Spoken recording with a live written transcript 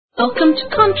Welcome to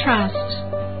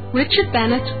Contrast. Richard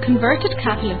Bennett, converted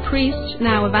Catholic priest,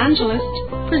 now evangelist,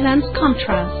 presents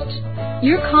Contrast.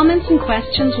 Your comments and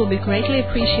questions will be greatly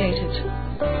appreciated.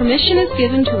 Permission is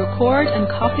given to record and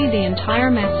copy the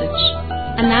entire message.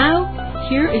 And now,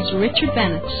 here is Richard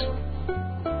Bennett.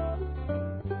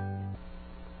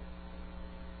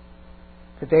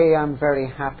 Today I'm very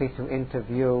happy to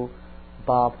interview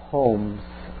Bob Holmes.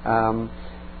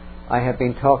 I have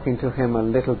been talking to him a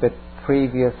little bit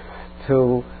previous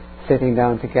to sitting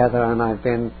down together, and I've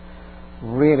been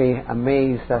really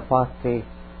amazed at what the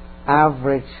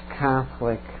average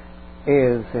Catholic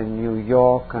is in New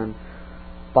York and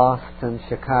Boston,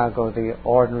 Chicago, the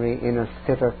ordinary inner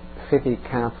city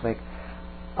Catholic.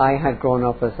 I had grown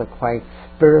up as a quite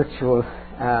spiritual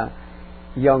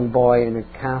young boy in a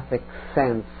Catholic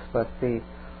sense, but the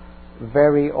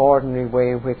very ordinary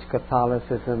way in which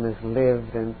Catholicism is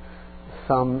lived in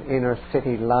some inner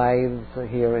city lives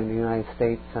here in the United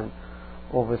States and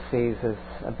overseas is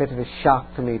a bit of a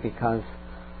shock to me, because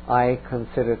I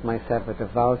considered myself a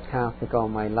devout Catholic all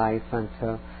my life, and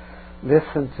to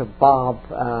listen to Bob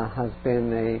has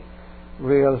been a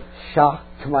real shock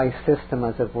to my system,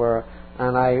 as it were.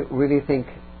 And I really think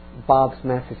Bob's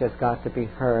message has got to be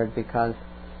heard, because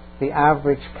the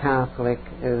average Catholic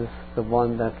is the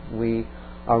one that we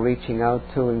are reaching out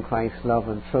to in Christ's love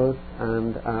and truth.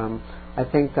 And I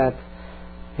think that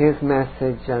his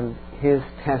message and his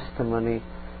testimony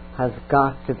has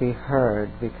got to be heard,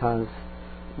 because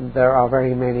there are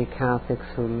very many Catholics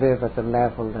who live at the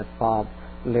level that Bob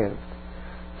lived.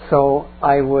 So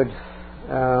I would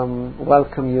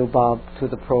welcome you, Bob, to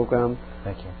the program.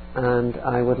 Thank you. And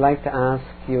I would like to ask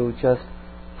you just,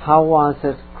 how was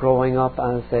it growing up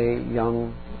as a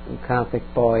young Catholic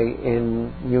boy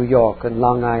in New York, in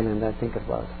Long Island, I think it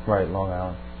was? Right, Long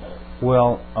Island.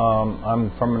 Well, I'm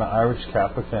from an Irish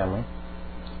Catholic family,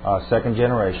 second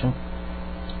generation,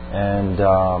 and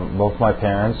both my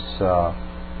parents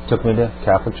took me to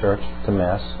Catholic church, to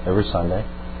Mass, every Sunday,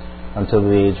 until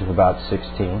the age of about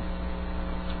 16.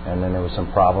 And then there were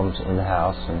some problems in the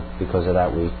house, and because of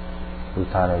that we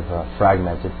kind of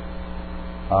fragmented.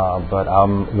 But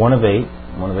I'm one of eight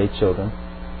children,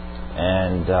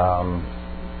 and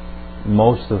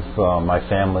most of my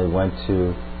family went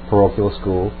to parochial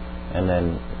school, and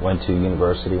then went to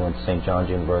university, went to St. John's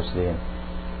University,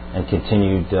 and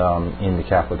continued in the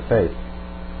Catholic faith.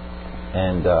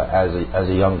 And as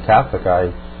a young Catholic,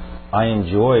 I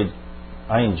enjoyed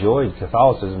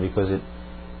Catholicism because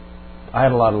I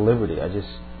had a lot of liberty. I just,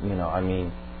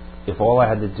 if all I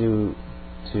had to do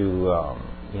to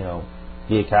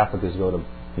be a Catholic is go to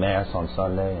Mass on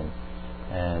Sunday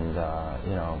and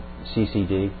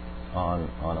CCD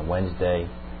on a Wednesday,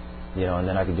 and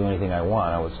then I could do anything I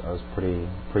want, I was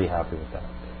pretty happy with that.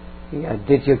 Yeah.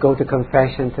 Did you go to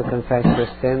confession to confess your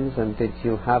sins, and did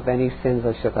you have any sins,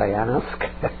 or should I ask?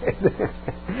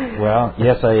 Well,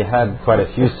 yes, I had quite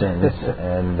a few sins,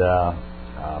 and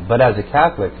but as a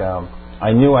Catholic,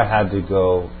 I knew I had to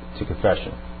go to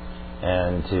confession,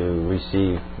 and to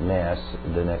receive Mass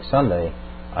the next Sunday,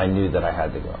 I knew that I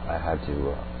had to go. I had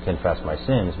to confess my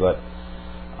sins, but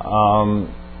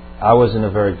I wasn't a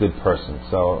very good person,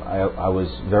 so I was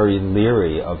very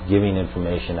leery of giving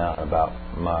information out about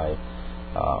my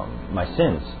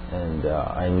sins, and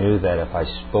I knew that if I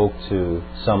spoke to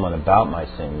someone about my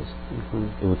sins,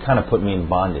 it would kind of put me in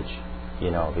bondage,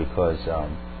 because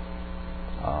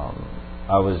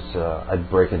I'd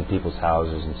break into people's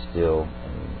houses and steal,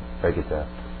 and break into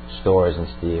stores and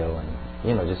steal,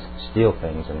 and just steal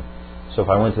things. And so if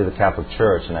I went to the Catholic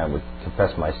Church and I would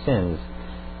confess my sins,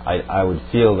 I would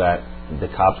feel that the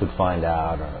cops would find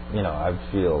out, or I'd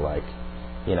feel like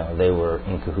they were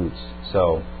in cahoots.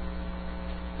 So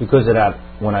because of that,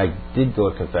 when I did go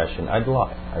to confession, I'd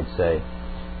lie. I'd say,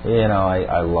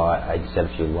 I lied. I'd said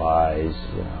a few lies.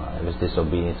 I was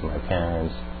disobedient to my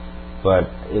parents, but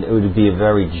it would be a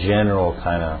very general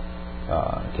kind of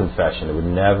confession. I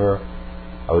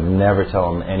would never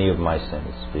tell them any of my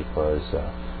sins, because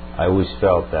I always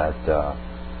felt that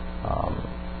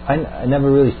I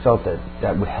never really felt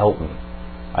that would help me.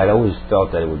 I'd always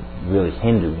felt that it would really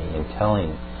hinder me in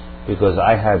telling, because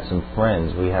I had some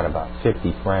friends. We had about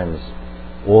 50 friends,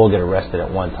 all get arrested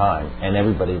at one time, and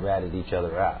everybody ratted each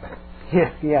other out.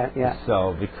 Yeah.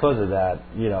 So because of that,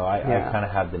 I kind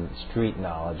of have the street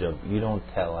knowledge of, you don't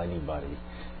tell anybody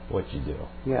what you do.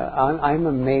 Yeah, I'm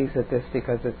amazed at this,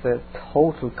 because it's a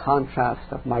total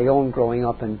contrast of my own growing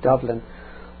up in Dublin,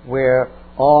 where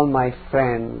all my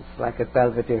friends, like at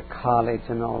Belvedere College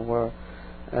and all, were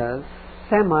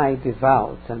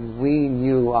semi-devout, and we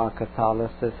knew our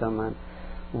Catholicism, and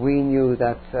we knew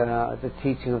that the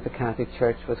teaching of the Catholic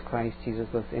Church was Christ Jesus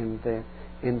was in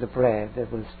the bread.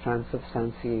 It was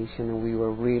transubstantiation, and we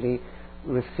were really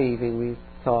receiving. We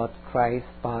thought Christ,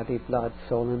 body, blood,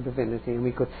 soul, and divinity, and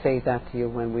we could say that to you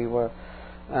when we were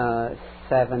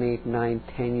 7, 8, 9,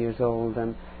 10 years old,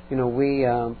 and we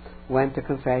went to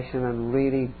confession and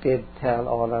really did tell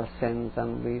all our sins,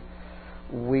 and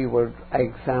we would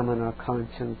examine our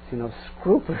conscience,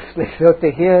 scrupulously. So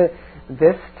to hear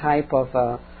this type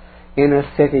of inner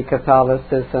city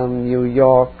Catholicism, New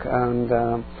York,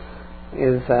 and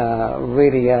is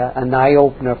really an eye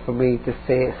opener for me, to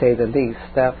say the least.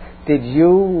 Did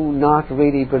you not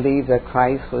really believe that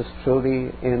Christ was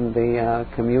truly in the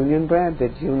communion bread?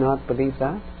 Did you not believe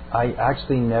that? I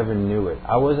actually never knew it.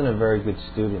 I wasn't a very good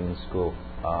student in school.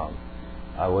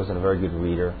 I wasn't a very good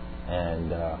reader,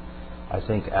 and I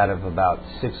think out of about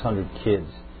 600 kids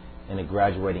in a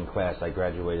graduating class, I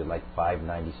graduated like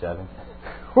 597.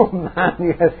 Oh man,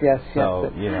 yes.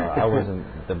 So I wasn't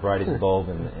the brightest bulb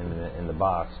in the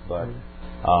box, but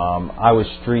I was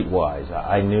streetwise.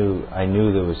 I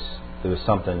knew there was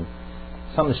something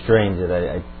strange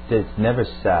that that never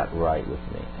sat right with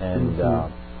me, and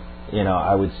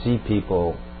I would see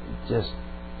people, just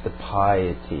the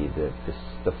piety,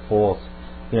 the false.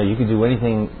 You could do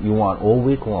anything you want all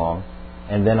week long,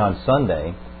 and then on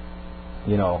Sunday,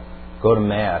 go to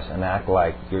mass and act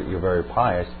like you're very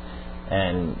pious,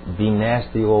 and be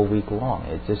nasty all week long.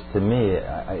 It just, to me,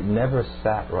 it never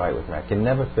sat right with me. I can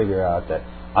never figure out that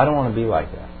I don't want to be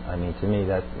like that. I mean, to me,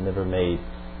 that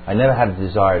I never had a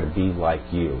desire to be like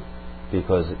you,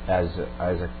 because as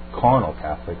a carnal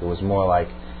Catholic, it was more like,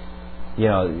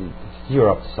 you're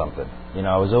up to something.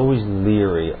 I was always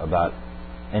leery about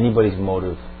anybody's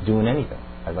motive doing anything.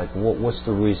 I was like, what's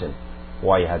the reason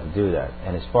why you had to do that?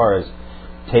 And as far as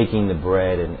taking the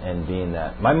bread and being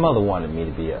that, my mother wanted me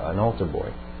to be an altar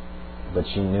boy, but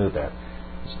she knew that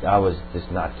I was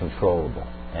just not controllable.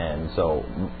 And so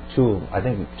I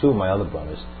think two of my other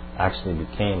brothers actually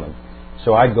became them.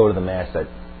 So I'd go to the mass that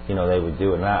they would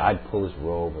do, and I'd pull his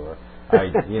robe, or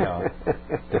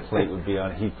the plate would be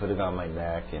on, he'd put it on my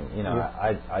neck, and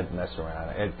I'd mess around.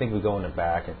 I think we'd go in the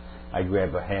back, and I'd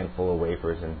grab a handful of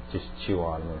wafers and just chew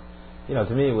on them. And,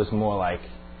 to me, it was more like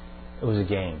it was a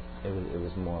game. It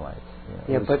was more like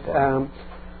but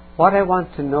what I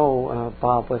want to know,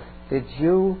 Bob, was did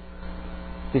you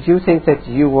think that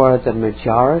you were the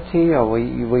majority, or were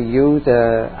you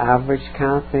the average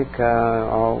Catholic,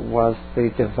 or was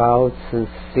the devout,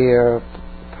 sincere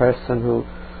person who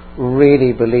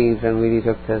really believed and really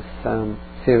took this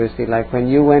seriously? Like when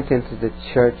you went into the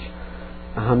church,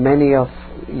 how many of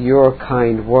your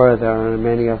kind were there, and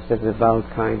many of the devout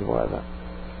kind were there?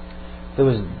 There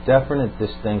was definite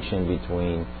distinction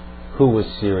between who was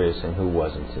serious and who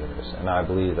wasn't serious, and I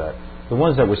believe that the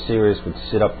ones that were serious would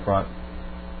sit up front,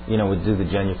 would do the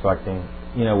genuflecting,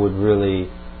 would really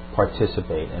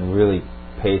participate and really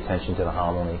pay attention to the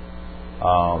homily.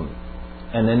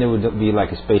 And then there would be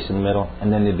like a space in the middle,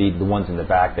 and then there'd be the ones in the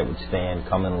back that would stand,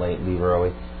 come in late, leave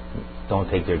early, don't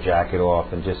take their jacket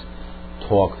off, and just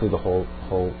talk through the whole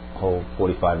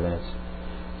 45 minutes.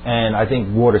 And I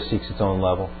think water seeks its own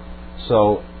level.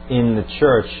 So in the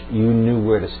church, you knew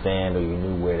where to stand, or you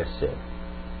knew where to sit.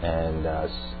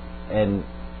 And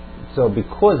so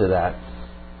because of that,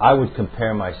 I would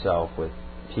compare myself with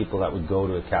people that would go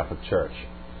to a Catholic church,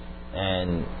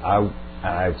 and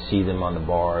I'd see them on the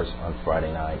bars on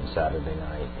Friday night and Saturday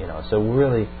night. So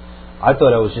really, I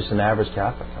thought I was just an average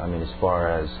Catholic. I mean, as far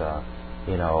as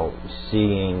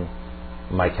seeing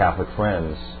my Catholic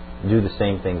friends do the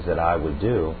same things that I would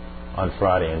do on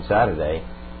Friday and Saturday,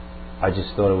 I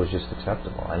just thought it was just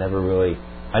acceptable. I never really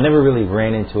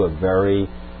ran into a very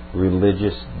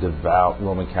religious, devout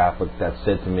Roman Catholic that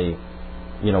said to me,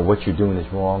 what you're doing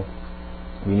is wrong.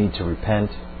 You need to repent.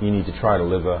 You need to try to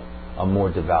live a more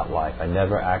devout life. I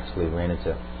never actually ran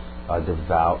into a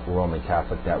devout Roman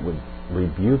Catholic that would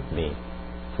rebuke me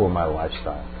for my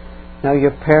lifestyle. Now,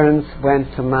 your parents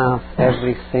went to Mass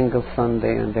every single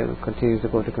Sunday, and they would continue to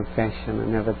go to confession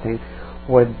and everything.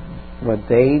 Were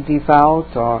they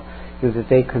devout, or did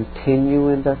they continue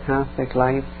in their Catholic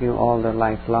life, all their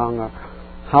life long, or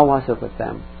how was it with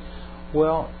them?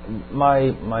 Well,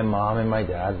 my mom and my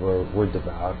dad were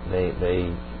devout. They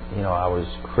I was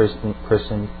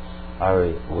christened, I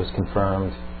was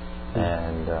confirmed,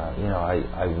 and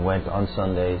I went on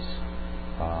Sundays.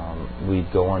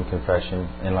 We'd go on confession,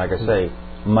 and like I say,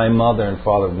 my mother and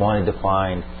father wanted to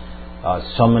find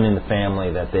someone in the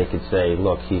family that they could say,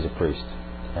 look, he's a priest.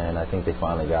 And I think they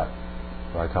finally got,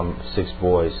 like, 6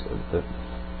 boys. The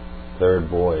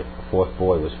fourth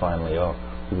boy was finally,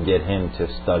 we can get him to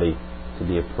study to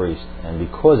be a priest, and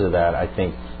because of that, I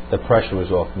think the pressure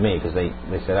was off me, because they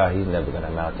said, oh, he's never going to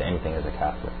amount to anything as a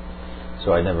Catholic.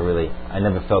 So I never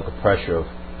felt the pressure of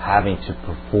having to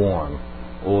perform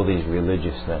all these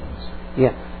religious things.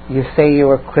 Yeah. You say you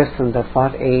were christened. At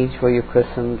what age were you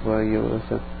christened?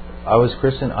 I was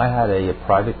christened. I had a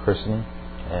private christening,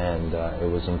 and it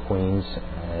was in Queens,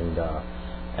 and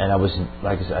I was,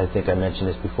 like I think I mentioned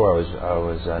this before. I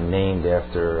was named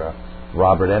after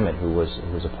Robert Emmet, who was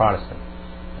a Protestant,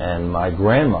 and my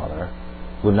grandmother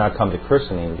would not come to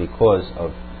christening because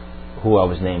of who I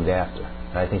was named after.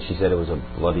 And I think she said it was a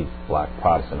bloody black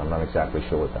Protestant. I'm not exactly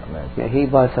sure what that meant. Yeah, he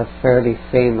was a fairly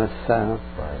famous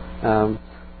right.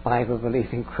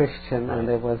 Bible-believing Christian, right. And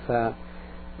it was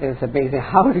amazing.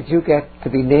 How did you get to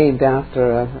be named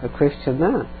after a Christian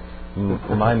now?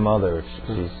 My mother,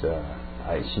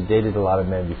 she dated a lot of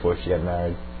men before she got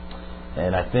married,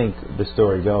 and I think the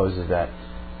story goes is that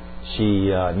she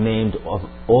named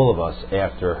all of us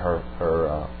after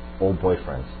her old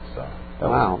boyfriends. So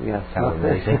wow, yes, kind of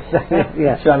amazing.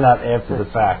 Yeah, found out after the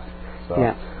fact. So.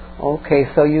 Yeah. Okay,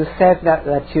 so you said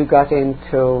that you got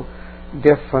into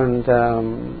different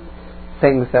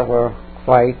things that were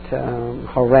quite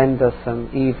horrendous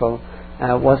and evil.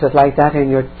 Was it like that in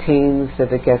your teens?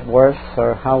 Did it get worse,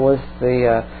 or how was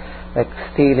the like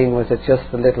stealing? Was it just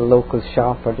a little local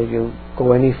shop, or did you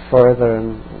go any further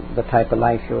in the type of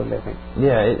life you were living?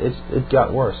 Yeah, it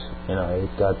got worse.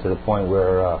 It got to the point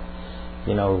where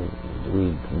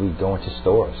we'd go into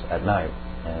stores at night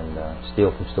and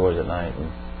steal from stores at night,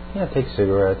 and take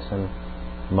cigarettes and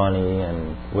money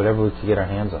and whatever we could get our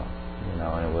hands on. And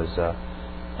it was.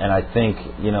 And I think,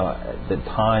 at the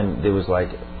time there was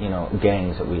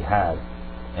gangs that we had,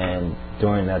 and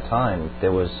during that time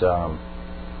there was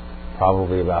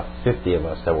probably about 50 of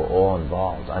us that were all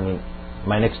involved. I mean,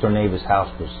 my next door neighbor's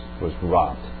house was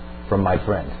robbed from my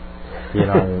friend.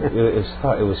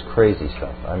 It was crazy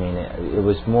stuff. I mean, it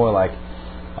was more like,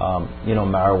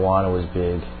 marijuana was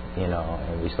big,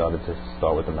 and we started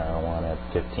with the marijuana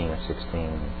at 15 or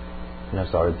 16.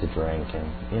 Started to drink, and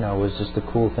it was just a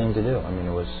cool thing to do. I mean,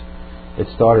 it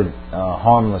started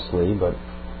harmlessly, but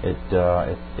it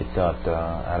got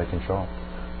out of control.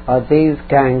 Are these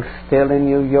gangs still in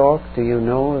New York? Do you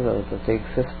know the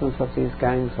existence of these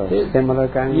gangs or similar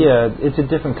gangs? Yeah, it's a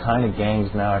different kind of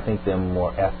gangs now. I think they're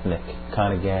more ethnic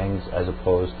kind of gangs as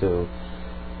opposed to.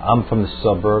 I'm from the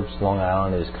suburbs. Long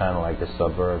Island is kind of like the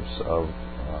suburbs of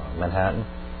Manhattan.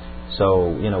 So,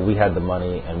 we had the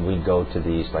money, and we'd go to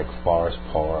these like Forest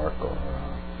Park or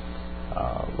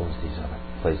what was these other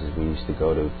places we used to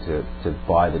go to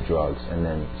buy the drugs, and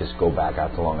then just go back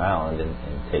out to Long Island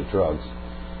and take drugs.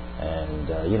 And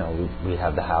we'd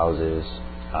have the houses.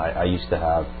 I used to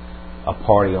have a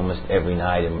party almost every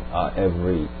night in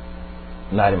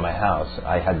my house.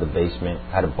 I had the basement,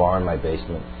 had a bar in my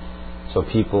basement, so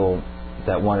people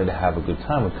that wanted to have a good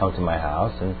time would come to my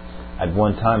house. And at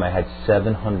one time, I had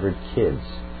 700 kids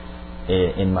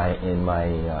in my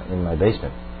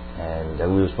basement, and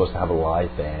we were supposed to have a live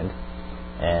band.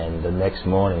 And the next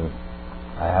morning,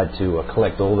 I had to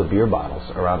collect all the beer bottles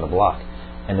around the block,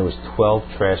 and there was 12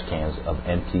 trash cans of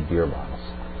empty beer bottles.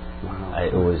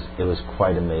 Wow! It was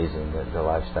quite amazing the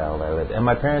lifestyle that I lived. And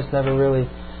my parents never really,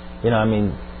 I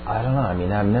don't know. I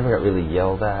mean, I never got really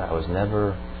yelled at. I was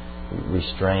never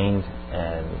restrained,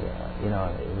 and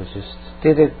it was just.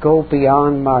 Did it go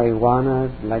beyond marijuana?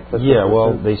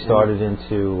 They started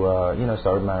into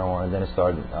started marijuana, then it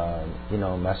started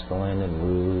mescaline and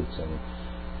roots and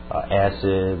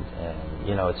acid, and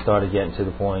it started getting to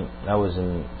the point.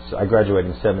 I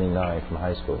graduated in '79 from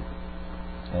high school,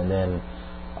 and then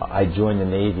I joined the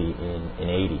Navy in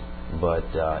 '80. But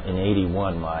in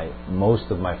 '81, most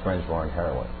of my friends were on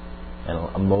heroin,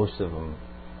 and most of them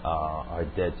are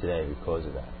dead today because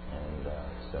of that. And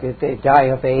did they die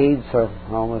of AIDS, or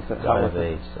how was it? Die of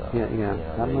AIDS.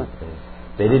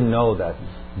 They didn't know that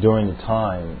during the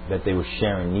time that they were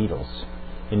sharing needles.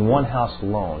 In one house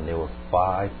alone, there were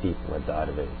 5 people that died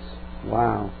of AIDS.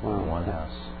 Wow. In one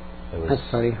house. That's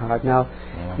very hard. Now,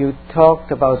 you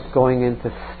talked about going into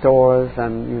stores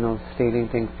and, stealing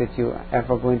things. Did you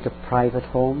ever go into private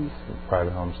homes?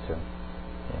 Private homes, too.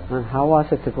 Yeah. And how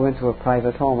was it to go into a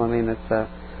private home? I mean,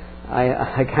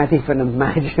 I can't even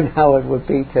imagine how it would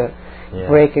be to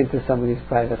break into somebody's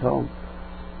private home.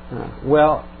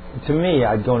 Well, to me,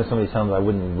 I'd go into somebody's home. I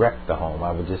wouldn't wreck the home.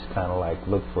 I would just kind of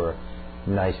look for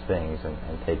nice things and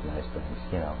take nice things,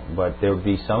 But there would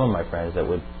be some of my friends that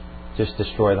would just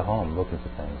destroy the home looking for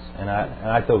things, and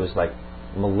I thought it was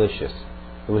malicious.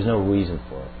 There was no reason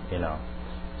for it,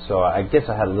 So I guess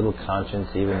I had a little conscience,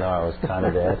 even though I was kind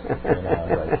of dead.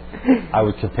 I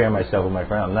would compare myself with my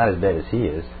friend. I'm not as bad as he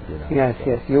is. You know, Yes, so.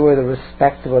 yes. You were the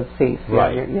respectable thief.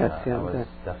 Right. Yes, I was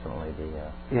definitely the.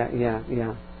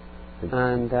 Yeah.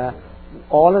 And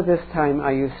all of this time,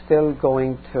 are you still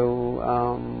going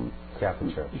to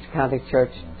Catholic Church? Catholic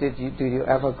Church. Did you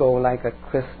ever go like at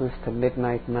Christmas to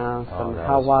midnight mass? Oh, and that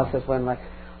how was was it when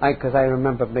because I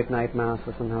remember midnight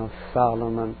masses and how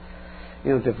solemn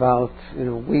and devout.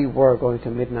 We were going to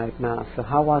midnight mass. So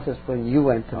how was it when you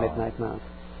went to midnight mass?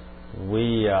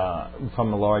 We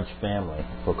from a large family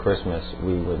for Christmas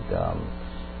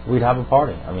we'd have a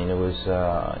party. I mean, it was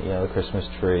the Christmas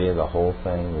tree, the whole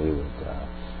thing.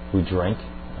 We'd drink.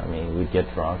 I mean, we'd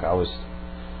get drunk.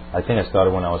 I think I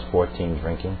started when I was 14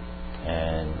 drinking,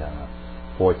 and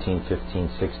 14, 15,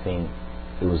 16.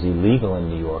 It was illegal in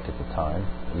New York at the time.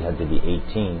 You had to be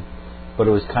 18, but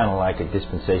it was kind of like a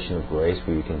dispensation of grace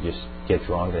where you can just get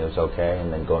drunk and it was okay,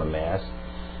 and then go to mass.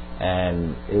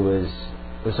 And it was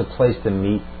a place to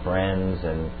meet friends,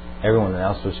 and everyone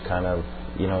else was kind of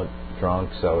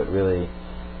drunk. So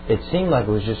it seemed like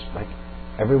it was just like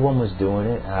everyone was doing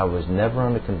it, and I was never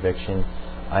under conviction.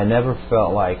 I never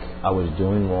felt like I was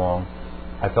doing wrong.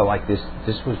 I felt like this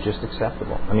was just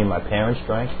acceptable. I mean, my parents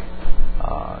drank.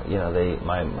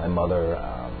 My mother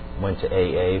went to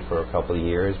AA for a couple of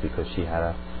years because she had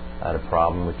a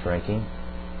problem with drinking.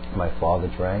 My father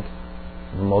drank.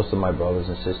 Most of my brothers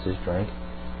and sisters drank.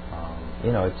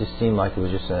 It just seemed like it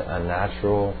was just a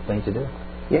natural thing to do.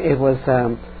 Yeah, it was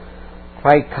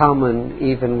quite common,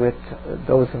 even with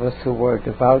those of us who were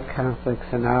devout Catholics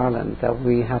in Ireland, that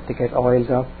we had to get oiled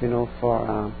up,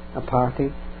 for a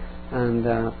party,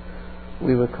 and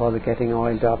we would call it getting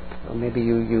oiled up. Or maybe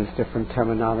you use different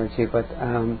terminology, but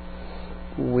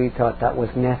we thought that was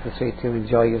necessary to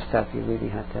enjoy yourself. You really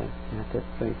had to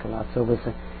drink a lot. So it was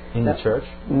in the church?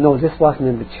 No, this wasn't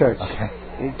in the church. Okay.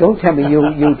 Don't tell me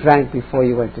you drank before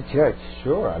you went to church.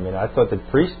 Sure. I mean, I thought the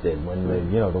priest did when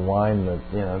the wine,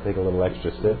 take a little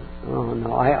extra sip. Oh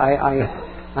no,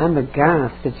 I'm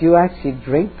aghast. Did you actually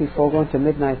drink before going to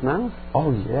midnight mass?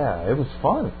 Oh yeah, it was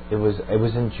fun. It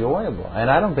was enjoyable, and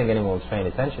I don't think anyone was paying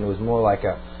attention. It was more like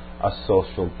a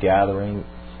social gathering.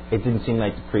 It didn't seem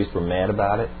like the priests were mad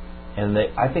about it, and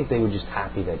I think they were just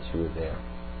happy that you were there.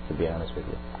 To be honest with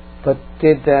you. But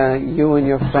did you and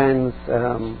your friends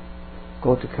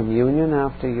go to communion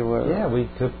after you were? Yeah, we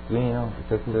took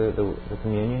the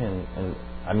communion, and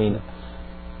I mean,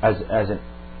 as an,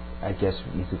 I guess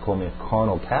you could call me a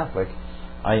carnal Catholic,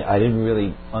 I didn't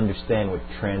really understand what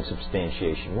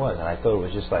transubstantiation was, and I thought it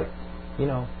was just like,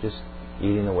 just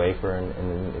eating the wafer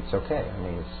and it's okay. I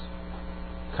mean,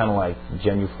 it's kind of like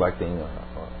genuflecting or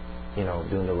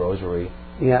doing the rosary.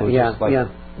 Yeah.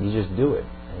 You just do it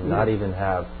and not even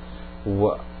have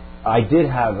what. I did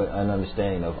have an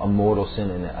understanding of a mortal sin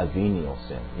and a venial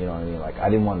sin. You know what I mean? Like, I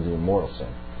didn't want to do a mortal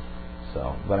sin.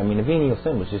 So, but I mean, a venial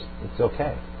sin was just, it's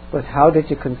okay. But how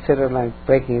did you consider, like,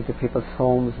 breaking into people's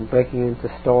homes and breaking into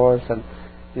stores and,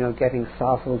 getting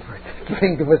softened with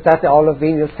drink? Was that all a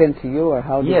venial sin to you, or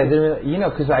how did you...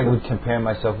 because I would compare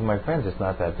myself with my friends. It's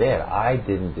not that bad. I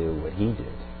didn't do what he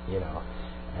did,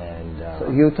 And so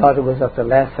you thought it was of the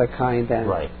lesser kind then?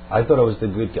 Right. I thought I was the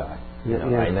good guy.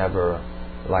 I never...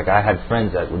 Like, I had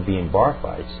friends that would be in bar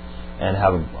fights and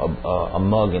have a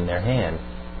mug in their hand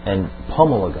and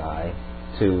pummel a guy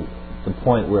to the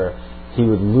point where he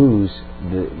would lose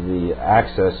the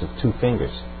access of 2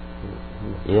 fingers.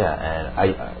 Mm-hmm. Yeah,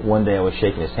 and one day I was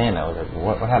shaking his hand. I was like,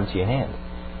 what happened to your hand?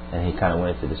 And he kind of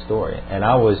went into the story. And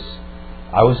I was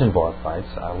in bar fights.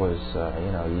 I was,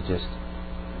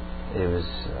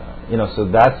 so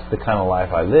that's the kind of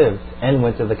life I lived, and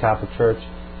went to the Catholic Church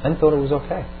and thought it was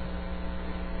okay.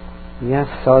 Yes,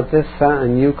 so this,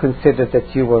 and you considered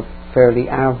that you were fairly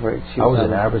average. I was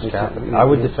an average Catholic. I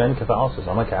would defend Catholicism.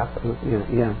 I'm a Catholic.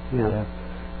 Yeah.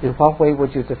 In what way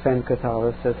would you defend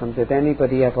Catholicism? Did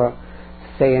anybody ever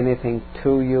say anything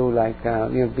to you, like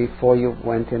before you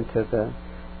went into the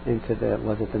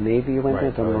was it the Navy you went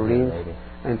into, the Marines,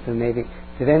 into the Navy?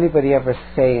 Did anybody ever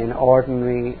say an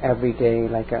ordinary, everyday,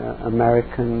 like an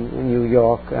American, New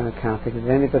York Catholic? Did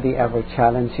anybody ever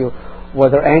challenge you? Were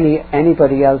there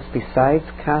anybody else besides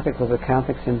Catholic? Was it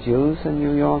Catholics and Jews in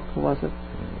New York? Who was it?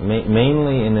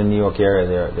 Mainly in the New York area,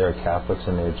 there are Catholics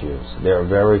and there are Jews. There are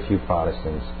very few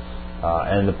Protestants,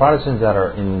 and the Protestants that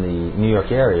are in the New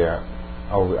York area,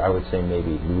 I would say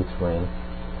maybe Lutheran,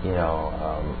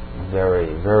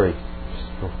 very, very,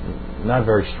 not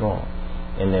very strong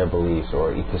in their beliefs,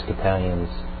 or Episcopalians.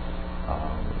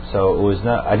 So it was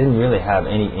not. I didn't really have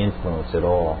any influence at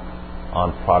all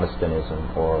on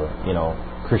Protestantism or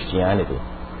Christianity.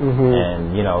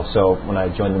 Mm-hmm. And so when I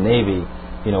joined the Navy,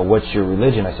 what's your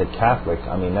religion? I said Catholic.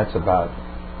 I mean, that's about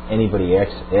anybody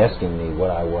asking me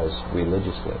what I was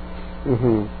religiously.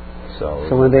 Mm-hmm.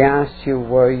 So when they asked you,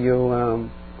 were you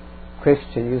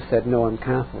Christian, you said, no, I'm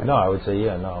Catholic. No, I would say,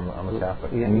 I'm a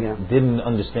Catholic. Yeah. Didn't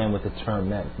understand what the term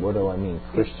meant. What do I mean,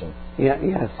 Christian? Yes.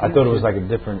 I thought it was like a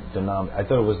different denomination. I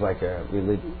thought it was like a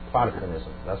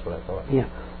Protestantism. That's what I thought. Yeah.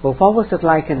 Well, what was it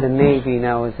like in the Navy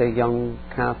now as a young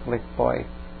Catholic boy,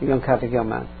 a young Catholic young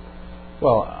man?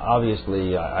 Well,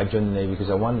 obviously, I joined the Navy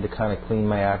because I wanted to kind of clean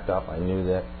my act up. I knew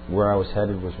that where I was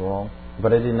headed was wrong,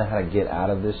 but I didn't know how to get out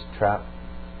of this trap.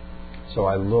 So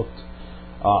I looked.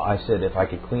 I said, if I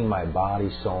could clean my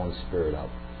body, soul, and spirit up,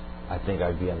 I think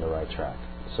I'd be on the right track.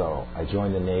 So I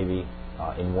joined the Navy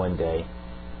in one day.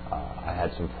 I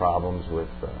had some problems with,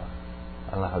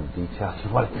 I don't know how detailed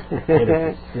you want to get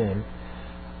into sin.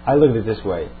 I looked at it this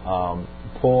way.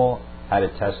 Paul had a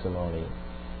testimony,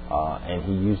 and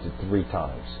he used it 3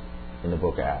 times in the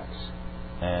book of Acts.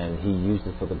 And he used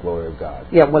it for the glory of God.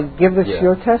 Yeah, well, give us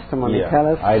your testimony. Yeah. Tell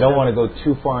us. I don't want to go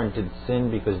too far into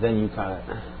sin because then you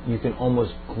can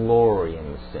almost glory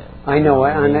in the sin. I know,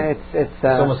 and it's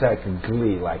almost like a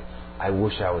glee. Like, I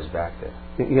wish I was back there.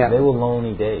 Yeah. They were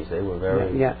lonely days. They were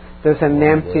very. Yeah. There's an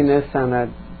emptiness days. and a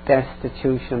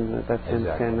destitution that's in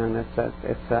sin, and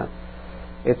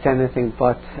it's anything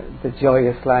but the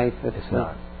joyous life. It's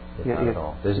not. It's not at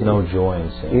all. There's no joy in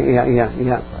sin.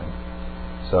 Yeah. Right.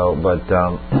 So, but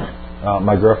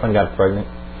my girlfriend got pregnant.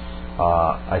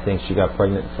 I think she got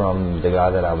pregnant from the guy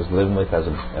that I was living with as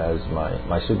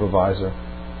my supervisor,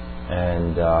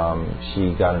 and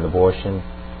she got an abortion.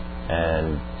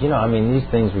 And these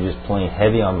things were just playing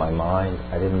heavy on my mind.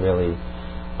 I didn't really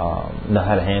know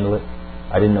how to handle it.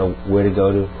 I didn't know where to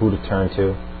go to, who to turn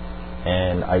to,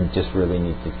 and I just really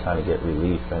needed to kind of get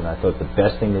relief. And I thought the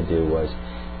best thing to do was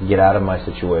get out of my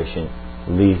situation,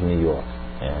 leave New York.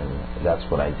 And that's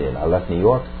what I did. I left New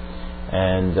York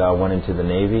and went into the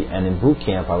Navy. And in boot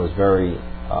camp, I was very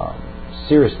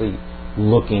seriously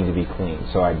looking to be clean.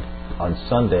 So on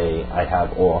Sunday, I'd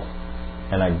have off,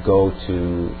 and I'd go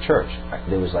to church.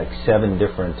 There was like 7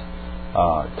 different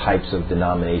types of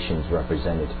denominations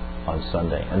represented on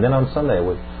Sunday. And then on Sunday,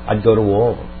 I'd go to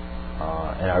all of them,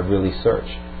 and I'd really search.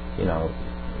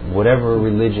 Whatever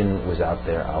religion was out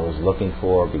there, I was looking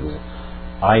for, because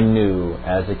I knew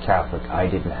as a Catholic I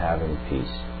didn't have any peace.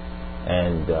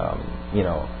 And,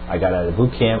 I got out of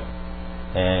boot camp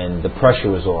and the pressure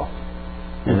was off.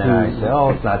 And then I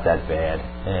said, it's not that bad.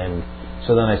 And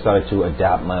so then I started to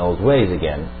adapt my old ways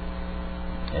again.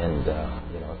 And,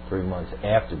 3 months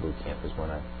after boot camp is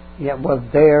when I... Yeah, well,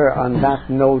 there on that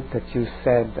note that you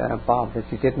said, Bob,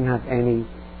 that you didn't have any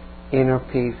inner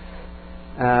peace,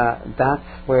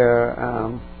 that's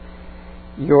where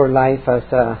your life as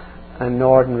an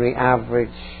ordinary, average,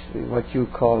 what you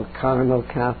call carnal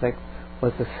Catholic,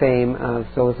 was the same as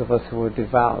those of us who were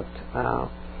devout.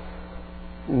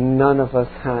 None of us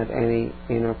had any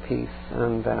inner peace,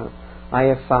 and I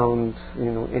have found,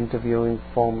 interviewing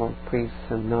former priests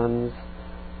and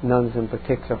nuns in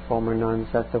particular, former nuns,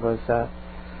 that there was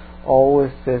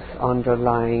always this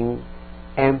underlying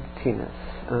emptiness.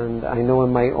 And I know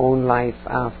in my own life,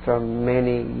 after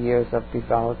many years of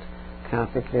devout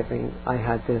Catholic living, I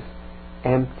had this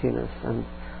emptiness, and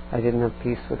I didn't have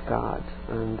peace with God.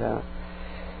 And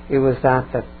it was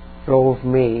that drove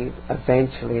me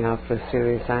eventually, after a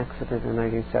serious accident in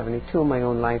 1972 in my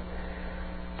own life,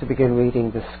 to begin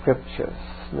reading the scriptures.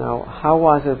 Now, how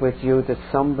was it with you? Did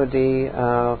somebody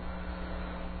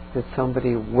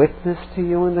witness to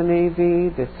you in the Navy?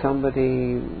 Did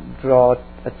somebody draw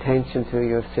attention to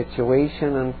your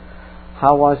situation? And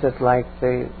how was it like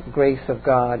the grace of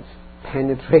God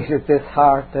penetrated this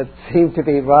heart that seemed to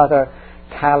be rather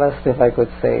calloused, if I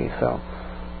could say so?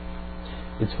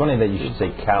 It's funny that you should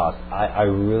say callous. I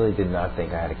really did not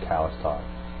think I had a calloused heart.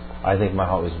 I think my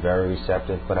heart was very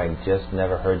receptive, but I just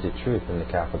never heard the truth in the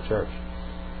Catholic Church.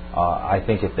 I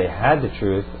think if they had the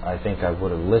truth, I think I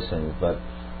would have listened. But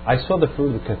I saw the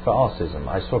fruit of Catholicism.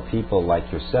 I saw people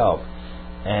like yourself,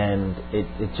 and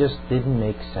it just didn't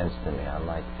make sense to me. I'm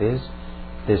like,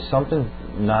 there's something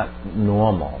not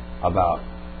normal about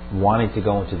wanting to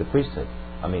go into the priesthood.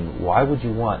 I mean, why would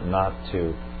you want not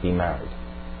to be married?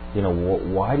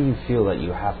 Why do you feel that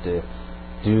you have to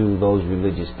do those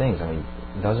religious things? I mean,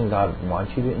 doesn't God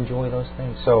want you to enjoy those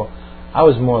things? So I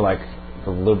was more like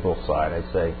the liberal side.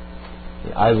 I'd say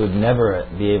I would never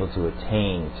be able to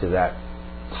attain to that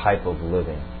type of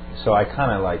living. So I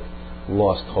kind of like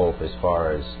lost hope as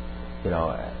far as,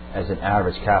 as an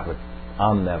average Catholic,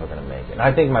 I'm never going to make it. And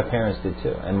I think my parents did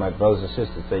too. And my brothers and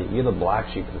sisters say, you're the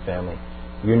black sheep of the family.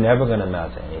 You're never going to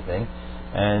amount to anything.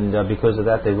 And because of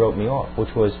that, they wrote me off,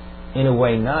 which was in a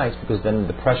way nice, because then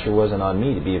the pressure wasn't on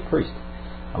me to be a priest.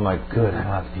 I'm like, good, I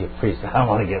don't have to be a priest. I don't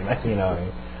want to get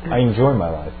married. I enjoy my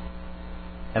life.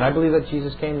 And I believe that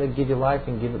Jesus came to give you life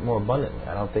and give it more abundantly.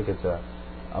 I don't think it's a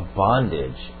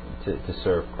bondage to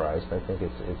serve Christ. I think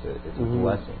it's a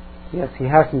blessing. Yes, He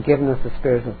hasn't given us a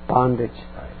spirit of bondage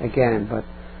again, but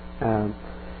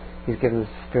He's given us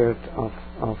a spirit of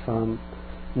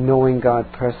knowing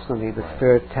God personally. The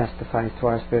Spirit testifies to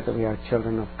our spirit that we are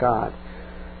children of God.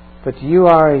 But you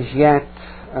are as yet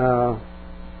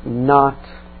not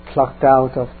plucked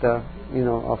out of the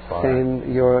of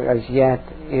sin. You're as yet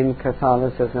in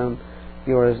Catholicism.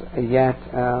 You're as yet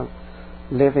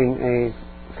living a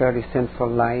fairly sinful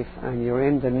life, and you're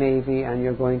in the Navy, and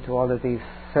you're going to all of these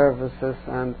services,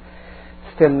 and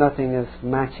still nothing is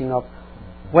matching up.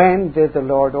 When did the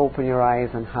Lord open your eyes,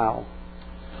 and how?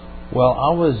 Well,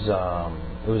 it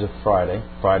was a Friday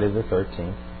the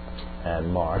 13th,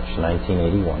 and March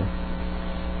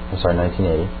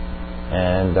 1980.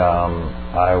 And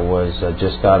I was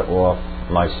just got off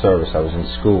my service. I was in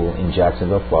school in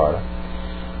Jacksonville, Florida,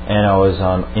 and I was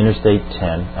on Interstate 10,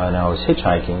 and I was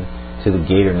hitchhiking to the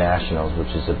Gator Nationals, which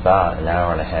is about an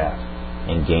hour and a half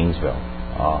in Gainesville.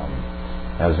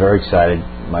 I was very excited.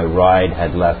 My ride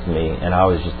had left me, and I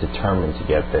was just determined to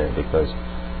get there, because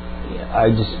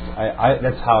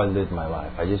that's how I lived my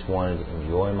life. I just wanted to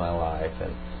enjoy my life,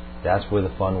 and that's where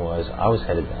the fun was. I was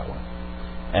headed that way.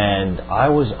 And I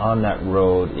was on that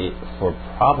road for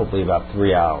probably about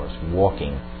 3 hours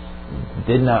walking.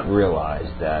 Did not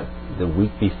realize that the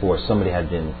week before somebody had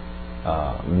been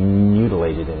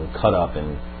mutilated and cut up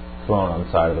and thrown on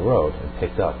the side of the road and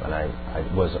picked up. And I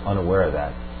was unaware of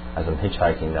that as I'm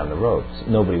hitchhiking down the road.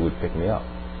 Nobody would pick me up.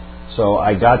 So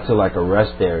I got to like a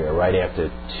rest area right after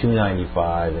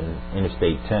 295 and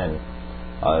Interstate 10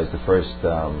 is the first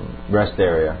rest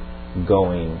area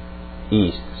going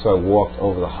east. So I walked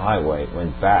over the highway,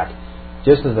 went back.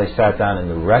 Just as I sat down in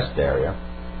the rest area,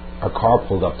 a car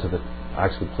pulled up to the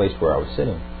actual place where I was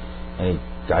sitting. And the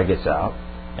guy gets out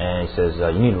and he says,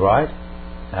 you need a ride?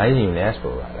 And I didn't even ask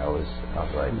for a ride. I was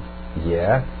like,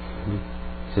 yeah. He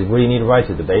said, where do you need a ride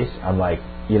to, the base? I'm like,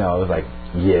 I was like,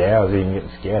 yeah. I was even getting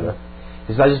scared.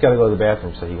 He said, I just got to go to the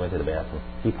bathroom. So he went to the bathroom.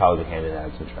 He probably handed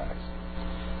out some tracts.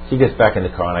 So he gets back in the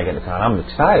car, and I get in the car, and I'm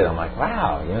excited. I'm like,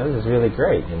 wow, this is really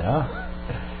great,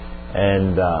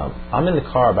 And I'm in the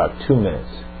car about 2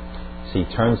 minutes. So he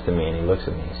turns to me and he looks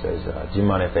at me. He says, do you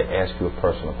mind if I ask you a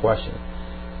personal question?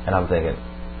 And I'm thinking,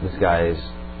 this guy is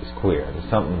queer.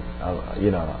 There's something,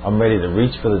 I'm ready to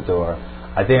reach for the door.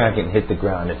 I think I can hit the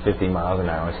ground at 50 miles an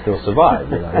hour and still survive.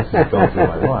 This is going through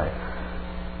my mind.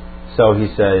 So he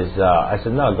says, I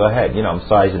said, no, go ahead. I'm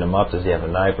sizing him up. Does he have a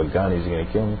knife, a gun? Is he going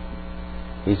to kill me?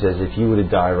 He says, if you were to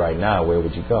die right now, where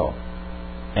would you go?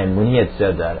 And when he had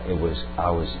said that, I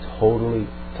was totally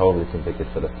convicted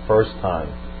for the first time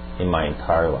in my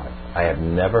entire life. I have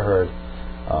never heard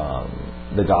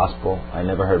the gospel. I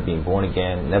never heard being born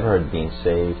again. Never heard being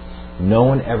saved. No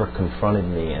one ever confronted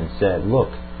me and said,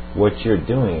 look, what you're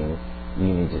doing, you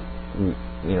need to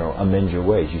amend your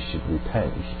ways. You should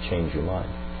repent. You should change your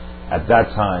mind. At that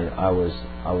time, I was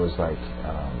like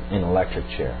in an electric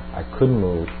chair. I couldn't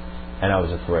move, and I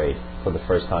was afraid for the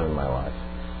first time in my life.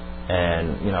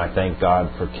 And I thank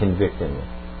God for convicting me.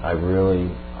 I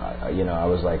really, I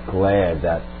was like glad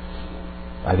that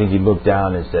I think He looked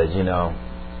down and said,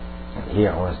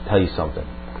 here, I want to tell you something.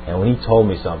 And when He told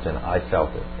me something, I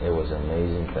felt it. It was an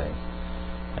amazing thing.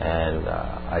 And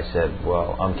I said,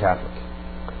 well, I'm Catholic.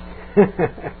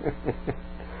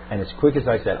 And as quick as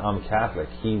I said, I'm Catholic,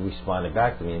 He responded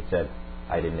back to me and said,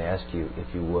 I didn't ask you if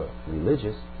you were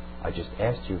religious. I just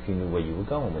asked you if you knew where you were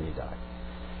going when you died.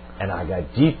 And I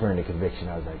got deeper into conviction.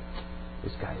 I was like,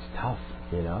 this guy is tough,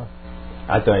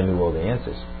 I thought I knew all the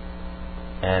answers.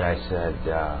 And I said,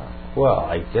 well,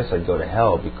 I guess I'd go to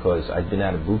hell because I'd been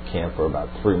out of boot camp for about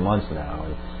 3 months now,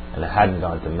 and I hadn't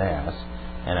gone to Mass.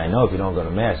 And I know if you don't go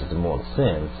to Mass, it's a mortal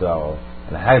sin. So,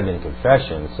 and I hadn't been in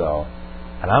confession,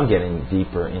 and I'm getting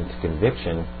deeper into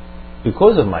conviction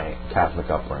because of my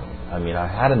Catholic upbringing. I mean, I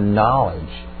had a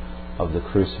knowledge of the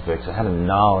crucifix. I had a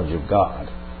knowledge of God.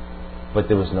 But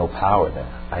there was no power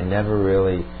there. I never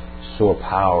really saw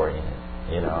power in it,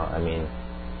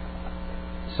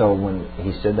 So when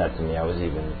he said that to me, I was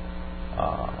even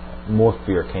more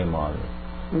fear came on me.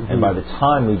 Mm-hmm. And by the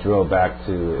time we drove back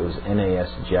to, it was NAS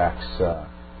Jack's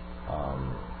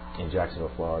in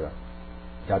Jacksonville, Florida,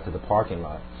 got to the parking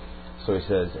lot. So he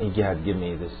says, he had to give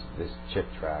me this chip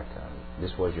tract.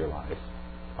 This was your life.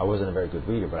 I wasn't a very good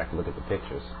reader, but I could look at the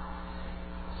pictures.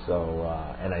 So,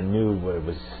 and I knew what it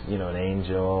was, an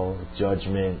angel,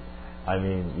 judgment, I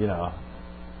mean,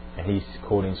 and he's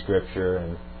quoting scripture,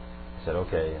 and I said,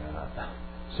 okay,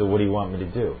 so what do you want me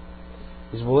to do?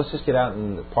 He said, well, let's just get out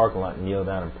in the parking lot and kneel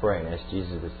down and pray and ask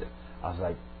Jesus to say. I was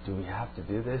like, do we have to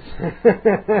do this?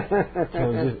 Can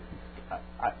we just,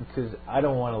 because I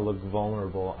don't want to look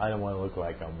vulnerable. I don't want to look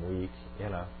like I'm weak,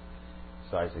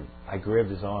 So I said, I grabbed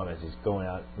his arm as he's going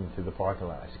out into the parking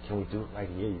lot. I said, can we do it right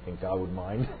here? You think God would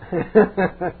mind?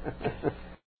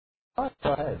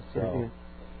 Go ahead.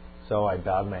 So I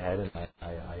bowed my head and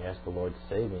I asked the Lord to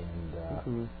save me.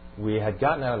 And we had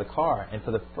gotten out of the car, and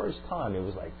for the first time, it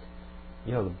was like,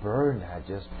 the burden had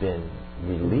just been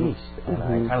released. And I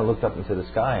kind of looked up into the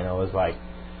sky, and I was like,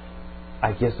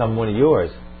 I guess I'm one of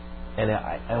yours. And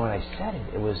when I said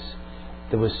it,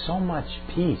 there was so much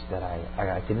peace that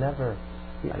I could never,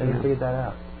 I never figured that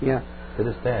out. Yeah. To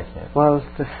this day, I can't. Well,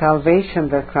 the salvation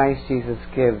that Christ Jesus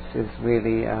gives is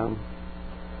really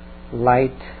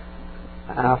light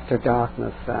after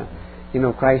darkness.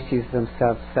 Christ Jesus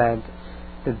himself said,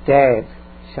 the dead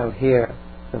shall hear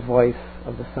the voice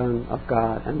of the Son of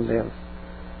God and live.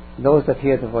 Those that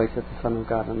hear the voice of the Son of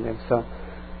God and live. So,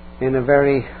 in a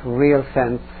very real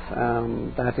sense,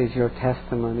 that is your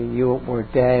testimony. You were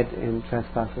dead in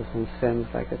trespasses and sins,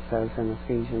 like it says in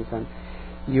Ephesians, and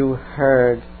you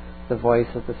heard the voice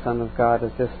of the Son of God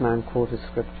as this man quoted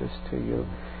scriptures to you.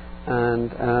 And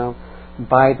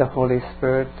by the Holy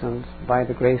Spirit and by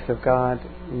the grace of God,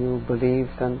 you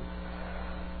believed and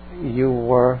you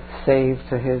were saved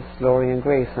to His glory and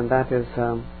grace. And that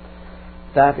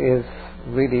is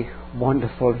really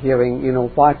wonderful, hearing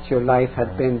what your life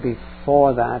had been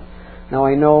before that. Now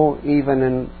I know, even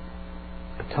in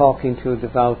talking to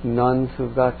devout nuns who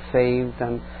got saved,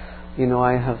 and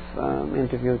I have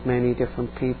interviewed many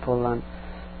different people and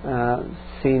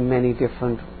seen many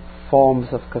different forms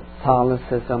of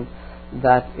Catholicism,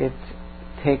 that it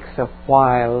takes a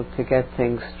while to get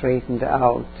things straightened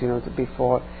out,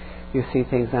 before you see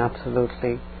things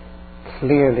absolutely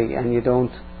clearly, and you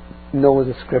don't know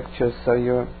the scriptures, so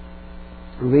you're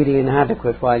really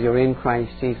inadequate while you're in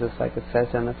Christ Jesus, like it says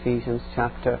in Ephesians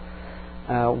chapter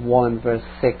 1 verse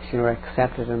 6, you're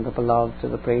accepted in the beloved to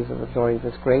the praise of the glory of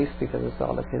His grace, because it's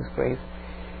all of His grace.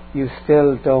 You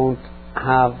still don't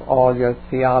have all your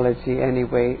theology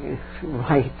anyway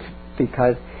right,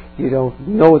 because you don't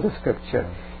know the scripture.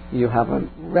 You haven't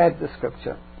read the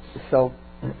scripture. So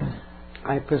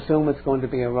I presume it's going to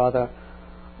be a rather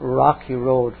rocky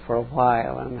road for a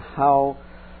while. And how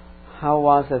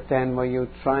was it then? Were you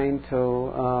trying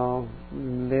to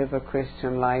live a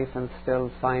Christian life and still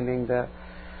finding the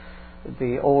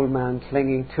old man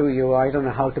clinging to you? I don't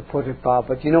know how to put it, Bob,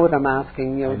 but you know what I'm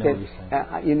asking.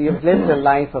 You've lived a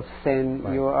life of sin.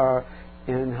 Right. You are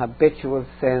in habitual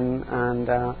sin,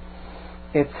 and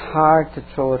it's hard to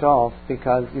throw it off,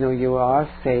 because you are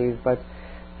saved, but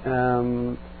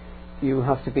you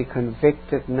have to be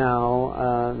convicted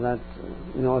now that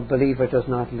a believer does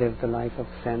not live the life of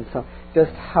sin. So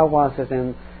just how was it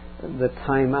in the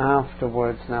time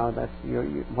afterwards now that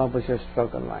what was your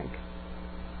struggle like?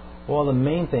 Well, the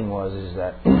main thing is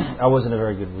that I wasn't a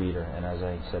very good reader, and as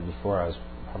I said before, I was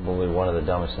probably one of the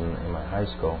dumbest in my high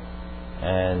school.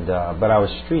 And but I was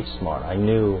street smart. I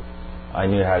knew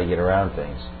how to get around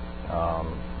things.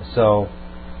 So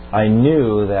I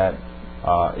knew that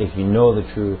if you know the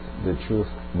truth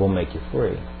will make you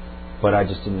free. But I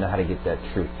just didn't know how to get that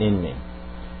truth in me.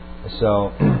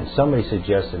 So somebody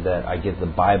suggested that I get the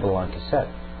Bible on cassette.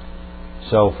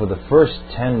 So for the first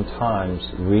 10 times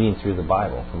reading through the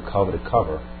Bible from cover to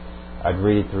cover, I'd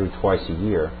read it through twice a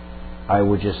year. I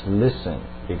would just listen,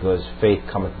 because faith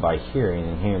cometh by hearing,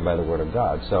 and hearing by the Word of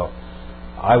God. So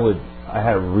I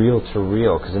had reel to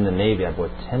reel, because in the Navy I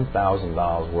bought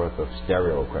 $10,000 worth of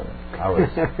stereo equipment. I was,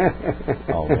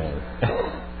 oh man.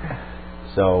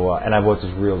 So, and I bought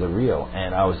this reel to reel,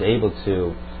 and I was able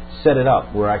to set it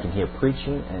up where I can hear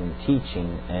preaching and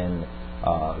teaching and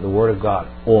the Word of God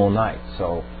all night.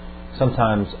 So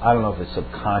sometimes, I don't know if it's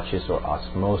subconscious or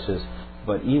osmosis,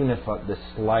 but even if the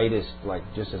slightest, like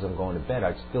just as I'm going to bed,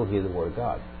 I'd still hear the Word of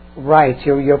God. Right,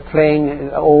 you're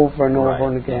playing over and over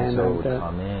and again. And so it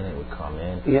would come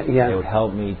in. Yeah. It would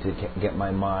help me to get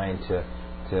my mind to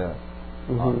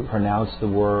pronounce the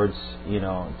words,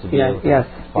 to be able to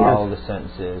follow the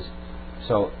sentences.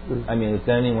 So, I mean, if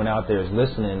anyone out there is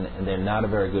listening and they're not a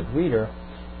very good reader,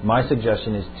 my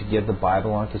suggestion is to get the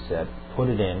Bible on cassette, put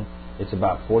it in. It's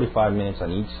about 45 minutes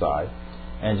on each side,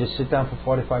 and just sit down for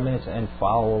 45 minutes and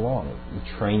follow along. You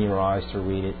train your eyes to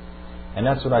read it. And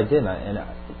that's what I did, and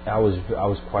I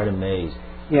was quite amazed.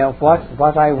 Yeah,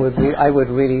 what I would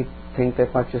really think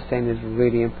that what you're saying is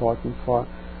really important for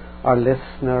our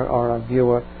listener or our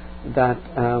viewer, that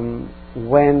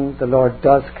when the Lord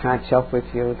does catch up with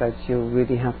you, that you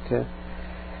really have to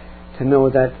know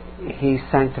that He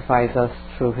sanctifies us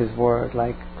through His Word,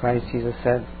 like Christ Jesus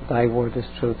said, Thy Word is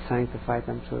truth, sanctify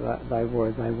them through Thy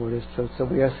Word is truth. So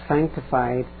we are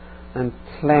sanctified and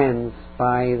cleansed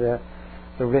by the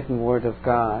written Word of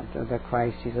God that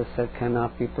Christ Jesus said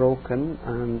cannot be broken,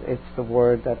 and it's the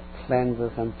Word that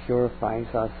cleanses and purifies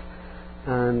us.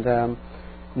 And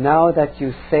now that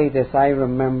you say this, I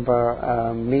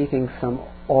remember meeting some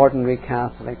ordinary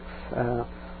Catholics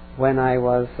when I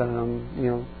was,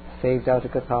 saved out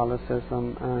of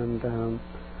Catholicism and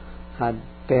had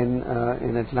been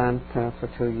in Atlanta for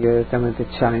 2 years. Then went to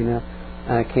China,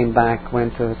 came back,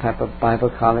 went to a type of Bible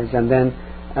college, and then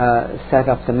set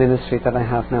up the ministry that I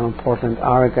have now in Portland,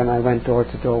 Oregon. I went door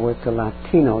to door with the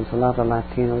Latinos, a lot of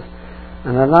Latinos,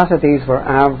 and a lot of these were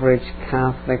average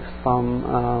Catholics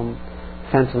from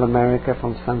Central America,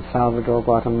 from San Salvador,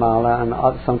 Guatemala, and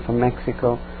some from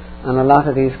Mexico. And a lot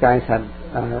of these guys had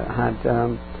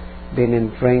been in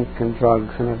drink and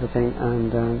drugs and everything,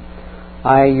 and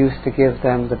I used to give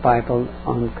them the Bible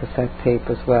on cassette tape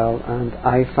as well. And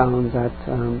I found that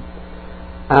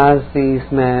as these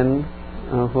men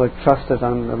who had trusted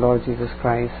on the Lord Jesus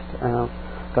Christ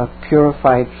got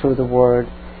purified through the Word,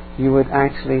 you would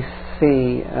actually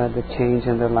see the change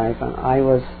in their life. And I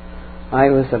was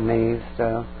amazed.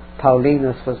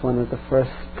 Paulinus was one of the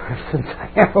first persons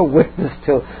I ever witnessed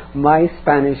to. My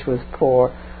Spanish was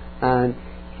poor, and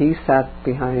he sat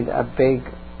behind a big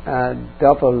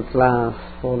double glass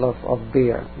full of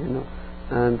beer,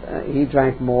 and he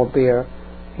drank more beer.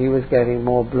 He was getting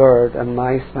more blurred, and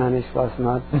my Spanish was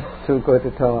not too good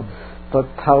at all.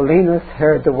 But Paulinus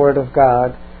heard the Word of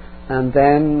God, and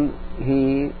then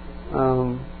he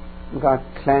got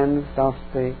cleansed of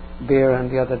the beer and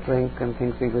the other drink and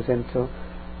things he was into,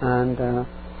 and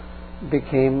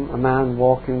became a man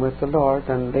walking with the Lord.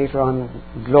 And later on,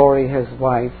 Glory, his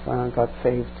wife, got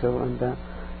saved too, and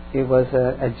it was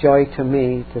a joy to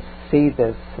me to see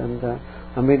this, and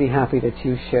I'm really happy that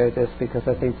you share this, because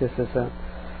I think this is a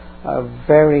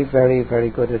very, very, very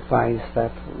good advice,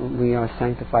 that we are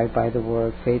sanctified by the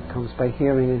Word. Faith comes by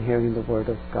hearing, and hearing the Word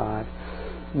of God.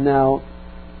 Now,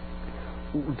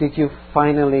 did you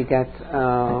finally get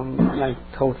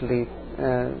totally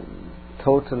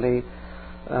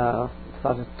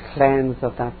sort of cleansed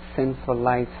of that sinful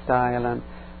lifestyle? And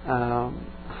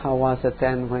how was it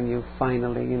then when you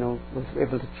finally, was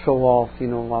able to throw off,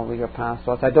 what were your past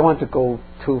was? I don't want to go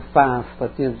too fast,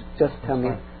 but just tell me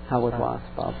how it was,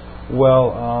 Bob.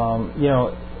 Well,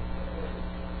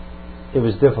 it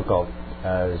was difficult,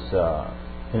 as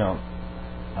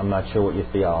I'm not sure what your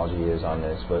theology is on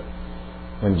this, but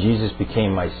when Jesus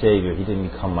became my Savior, He didn't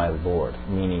become my Lord,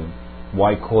 meaning,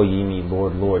 why call ye me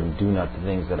Lord, Lord, and do not the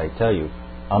things that I tell you?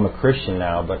 I'm a Christian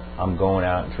now, but I'm going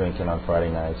out and drinking on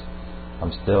Friday nights.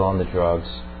 I'm still on the drugs,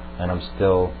 and I'm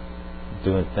still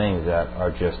doing things that are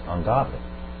just ungodly.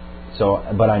 So,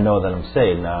 but I know that I'm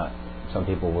saved. Now, some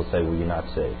people will say, well, you're not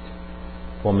saved.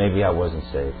 Well, maybe I wasn't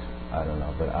saved. I don't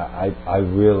know. But I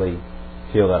really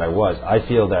feel that I was. I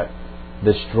feel that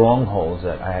the strongholds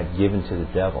that I had given to the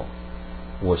devil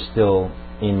were still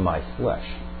in my flesh.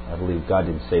 I believe God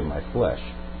didn't save my flesh.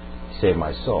 He saved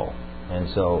my soul. And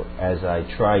so as I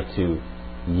tried to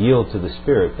yield to the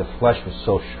Spirit, the flesh was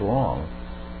so strong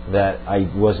that I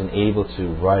wasn't able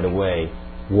to right away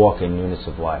walk in newness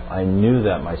of life. I knew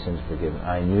that my sins were forgiven.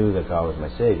 I knew that God was my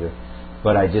Savior.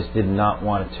 But I just did not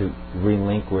want to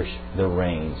relinquish the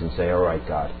reins and say, all right,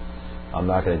 God, I'm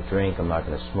not going to drink, I'm not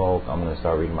going to smoke, I'm going to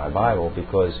start reading my Bible,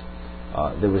 because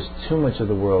there was too much of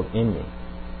the world in me.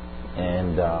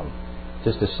 And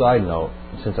just a side note,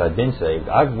 since I've been saved,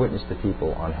 I've witnessed to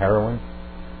people on heroin,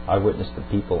 I've witnessed to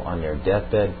people on their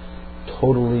deathbed,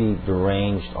 totally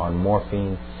deranged on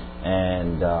morphine,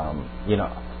 and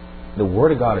the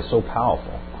Word of God is so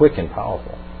powerful, quick and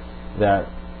powerful, that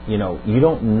you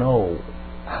don't know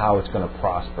how it's going to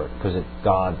prosper, because it's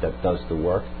God that does the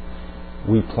work.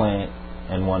 We plant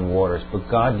and one waters, but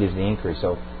God gives the increase.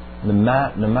 So no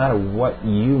matter what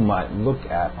you might look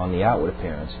at on the outward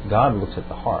appearance, God looks at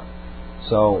the heart.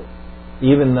 So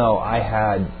even though I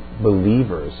had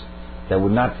believers that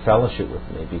would not fellowship with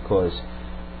me because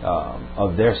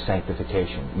of their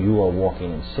sanctification, you are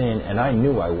walking in sin, and I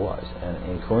knew I was. And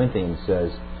in Corinthians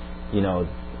says,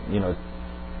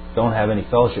 don't have any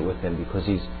fellowship with him because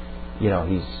he's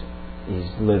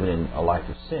living in a life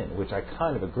of sin, which I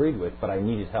kind of agreed with, but I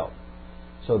needed help.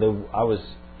 So I was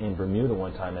in Bermuda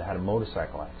one time and had a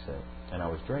motorcycle accident, and I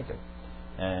was drinking,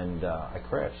 and I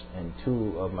crashed. And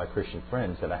two of my Christian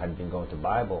friends that I had been going to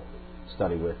Bible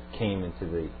study with came into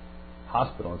the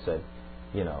hospital and said,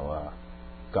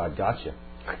 God got you.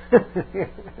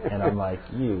 And I'm like,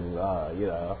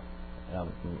 I'm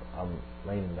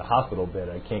laying in the hospital bed.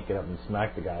 I can't get up and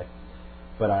smack the guy.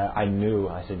 But I knew,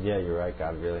 I said, yeah, you're right,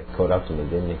 God really caught up to me,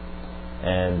 didn't he?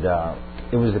 And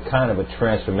it was a kind of a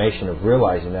transformation of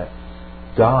realizing that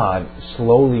God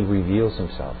slowly reveals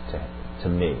himself to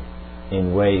me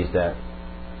in ways that,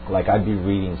 like, I'd be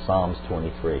reading Psalms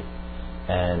 23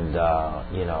 and,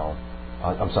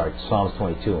 Psalms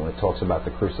 22, when it talks about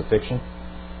the crucifixion.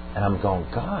 And I'm going,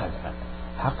 God,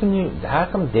 how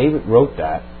come David wrote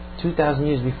that 2,000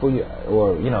 years before you,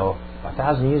 or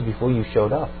 1,000 years before you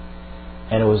showed up?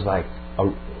 And it was like,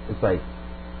 it's like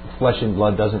flesh and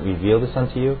blood doesn't reveal this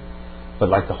unto you, but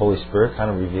like the Holy Spirit kind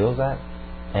of reveals that.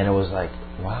 And it was like,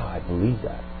 wow, I believe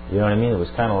that. You know what I mean? It was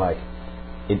kind of like,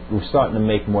 it was starting to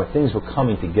make more, things were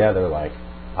coming together like,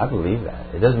 I believe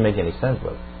that. It doesn't make any sense,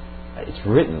 but it's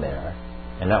written there.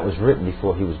 And that was written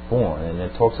before he was born. And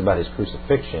it talks about his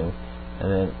crucifixion.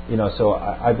 And then, so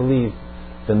I believe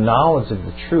the knowledge of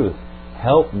the truth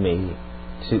helped me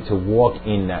to walk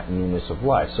in that newness of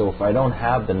life. So if I don't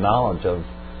have the knowledge of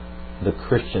the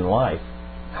Christian life,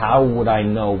 how would I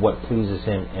know what pleases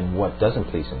him and what doesn't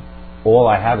please him? All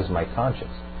I have is my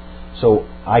conscience. So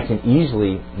I can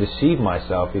easily deceive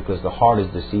myself because the heart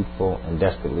is deceitful and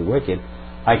desperately wicked.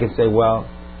 I can say, well,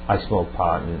 I smoke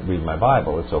pot and read my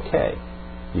Bible. It's okay,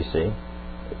 you see.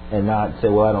 And not say,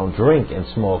 well, I don't drink and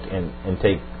smoke and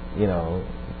take,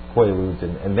 Quaaludes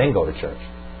and then go to church.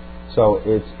 So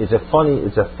it's a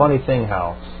funny thing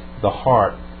how the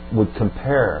heart would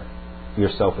compare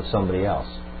yourself with somebody else.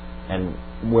 And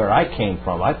where I came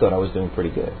from, I thought I was doing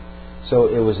pretty good. So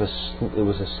it was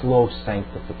a slow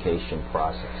sanctification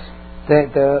process.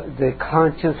 The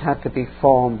conscience had to be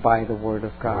formed by the Word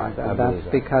of God, Right, and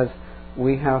that's because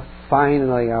we have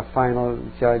our final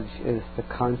judge is the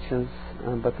conscience,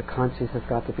 but the conscience has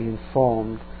got to be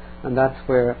informed, and that's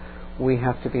where we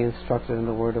have to be instructed in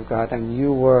the Word of God. And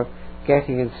you were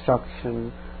getting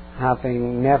instruction,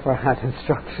 having never had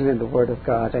instruction in the Word of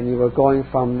God, and you were going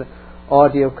from the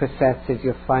audio cassettes. Did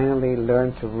you finally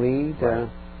learn to read? Right.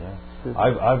 Yeah.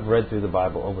 I've read through the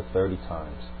Bible over 30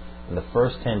 times, and the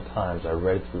first 10 times I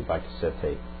read it through by cassette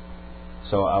tape.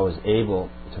 So I was able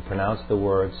to pronounce the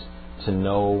words, to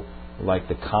know like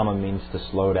the comma means to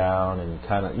slow down, and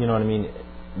kind of, you know what I mean?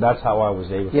 That's how I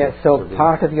was able to. Yes, so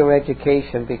part of your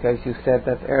education, because you said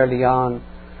that early on,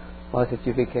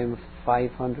 you became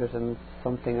 500 and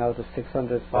something out of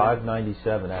 600.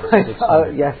 597 out of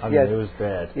 600. Yes, I mean, it was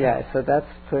bad. Yeah, so that's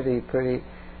pretty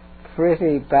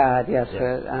bad, yes.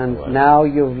 And now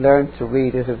you've learned to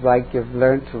read. Is it right? You've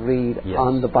learned to read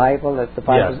on the Bible? Yes,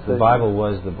 the Bible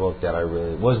was the book that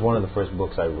was one of the first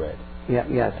books I read. Yes.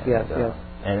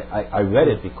 And I read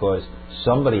it because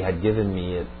somebody had given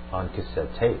me it on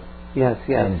cassette tape. Yes.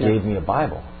 And gave me a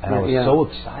Bible. And I was so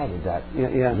excited that,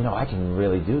 I can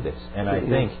really do this. And I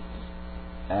think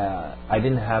I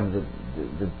didn't have the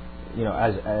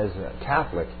as a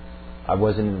Catholic, I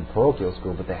wasn't in parochial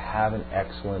school, but they have an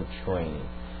excellent training.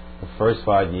 The first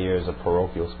 5 years of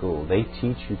parochial school, they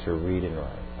teach you to read and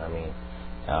write. I mean,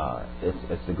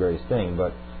 it's the greatest thing.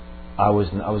 But I was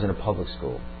in a public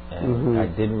school, and I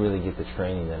didn't really get the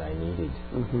training that I needed.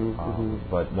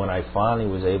 But when I finally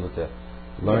was able to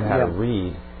learn how to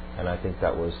read, and I think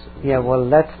that was... well,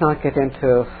 let's not get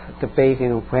into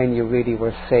debating when you really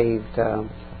were saved.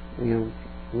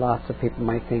 Lots of people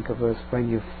might think of us when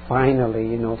you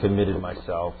finally, committed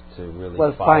myself to really...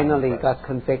 Well, finally got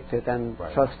convicted and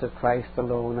trusted Christ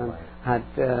alone and had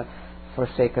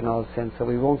forsaken all sin. So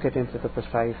we won't get into the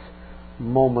precise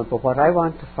moment. But what I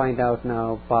want to find out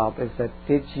now, Bob, is that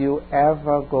did you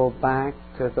ever go back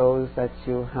to those that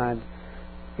you had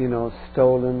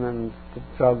stolen and the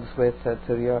drugs with,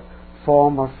 to your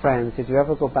former friends? Did you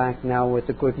ever go back now with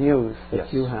the good news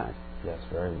that you had? Yes,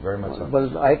 very, very much so.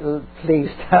 Well, please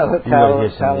tell. You got to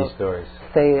hear some of these stories.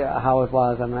 Say how it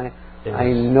was, and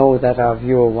I know that our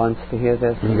viewer wants to hear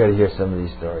this. You got to hear some of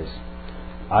these stories.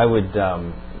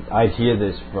 I'd hear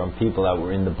this from people that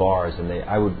were in the bars, and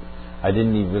I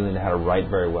didn't even really know how to write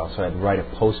very well, so I'd write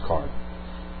a postcard.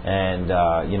 And,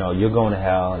 you're going to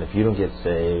hell, and if you don't get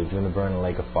saved, you're going to burn in a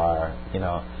lake of fire.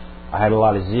 I had a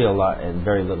lot of zeal and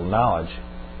very little knowledge,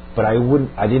 but I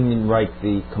didn't even write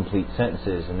the complete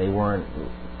sentences, and they weren't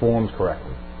formed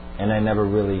correctly. And I never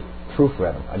really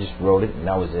proofread them. I just wrote it, and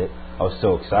that was it. I was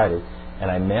so excited,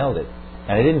 and I mailed it.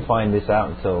 And I didn't find this out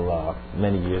until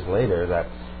many years later, that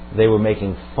they were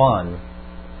making fun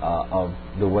of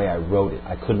the way I wrote it.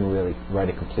 I couldn't really write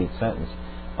a complete sentence.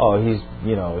 Oh, he's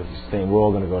saying we're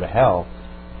all going to go to hell.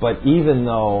 But even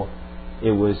though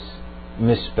it was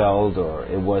misspelled or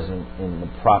it wasn't in the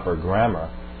proper grammar,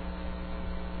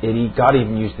 God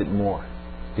even used it more,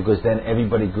 because then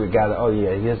everybody gathered, oh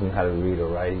yeah, he doesn't know how to read or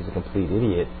write, he's a complete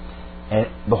idiot. And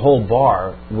the whole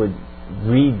bar would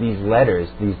read these letters,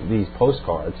 these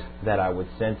postcards that I would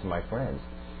send to my friends,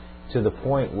 to the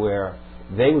point where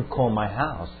they would call my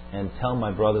house and tell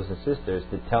my brothers and sisters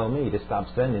to tell me to stop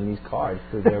sending these cards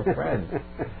to their friends.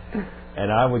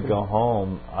 And I would go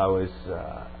home. I was,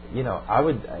 I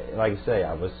would, like I say,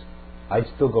 I'd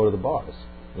still go to the bars,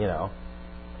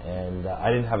 and I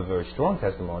didn't have a very strong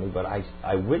testimony, but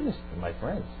I witnessed my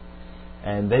friends,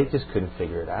 and they just couldn't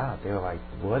figure it out. They were like,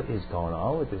 "What is going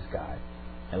on with this guy?"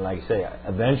 And like I say,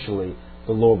 eventually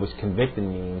the Lord was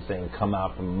convicting me and saying, "Come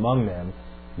out from among them.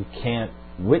 You can't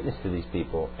witness to these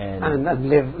people and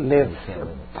live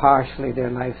partially their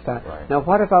lifestyle." Right. Now,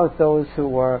 what about those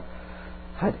who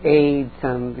had AIDS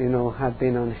and had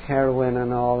been on heroin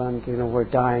and all, and were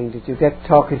dying? Did you get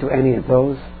talking to any of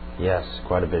those? Yes,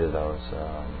 quite a bit of those.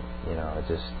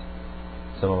 Just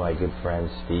some of my good friends,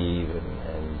 Steve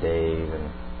and Dave,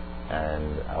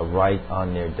 and right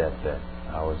on their deathbed,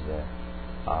 I was there.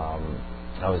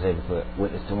 I was able to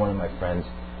witness to one of my friends,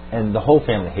 and the whole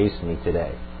family hates me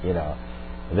today. They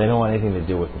don't want anything to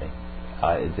do with me.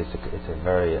 It's a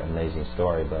very amazing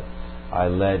story, but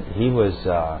he was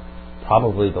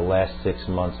probably the last 6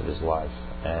 months of his life,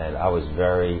 and I was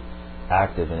very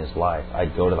active in his life.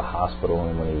 I'd go to the hospital,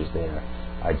 and when he was there,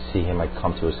 I'd see him. I'd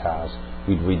come to his house.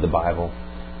 We'd read the Bible.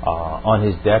 On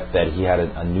his deathbed, he had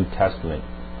a New Testament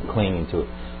clinging to it,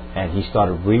 and he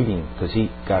started reading because he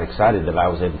got excited that I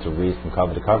was able to read from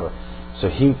cover to cover. So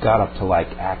he got up to like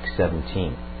Acts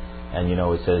 17. And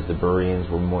it says the Bereans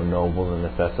were more noble than the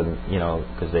Thessalonians,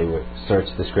 because they would search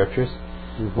the scriptures.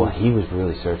 Mm-hmm. Well, he was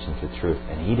really searching for truth,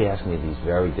 and he'd ask me these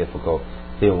very difficult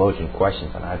theologian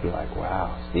questions, and I'd be like,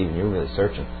 "Wow, Stephen, you're really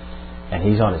searching." And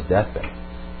he's on his deathbed,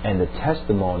 and the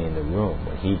testimony in the room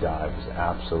when he died was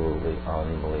absolutely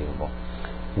unbelievable.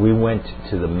 We went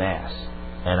to the mass,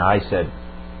 and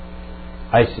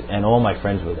and all my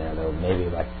friends were there. There were maybe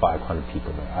like 500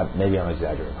 people there. Maybe I'm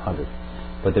exaggerating, 100.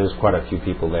 But there was quite a few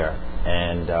people there.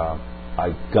 And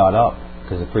I got up,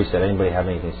 because the priest said, "Anybody have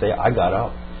anything to say?" I got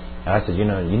up, and I said, "You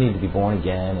need to be born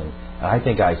again." And I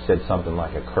think I said something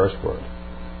like a curse word.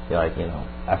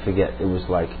 I forget. It was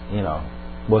like,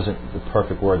 wasn't the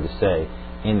perfect word to say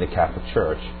in the Catholic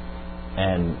Church.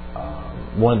 And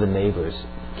one of the neighbors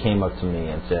came up to me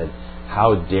and said,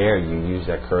 "How dare you use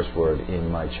that curse word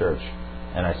in my church?"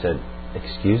 And I said,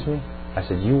 "Excuse me?" I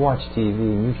said, "You watch TV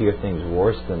and you hear things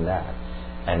worse than that."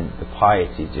 And the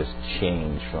piety just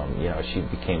changed from, she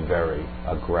became very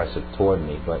aggressive toward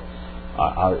me. But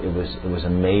it was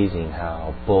amazing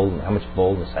how much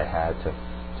boldness I had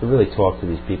to really talk to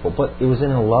these people. But it was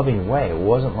in a loving way. It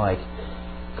wasn't like,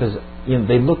 because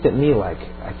they looked at me like,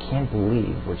 "I can't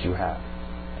believe what you have."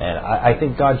 And I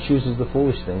think God chooses the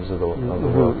foolish things of the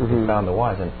world to confound the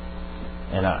wise. And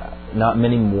not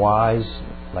many wise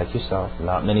like yourself,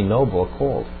 not many noble are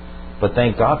called. But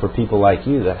thank God for people like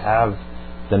you that have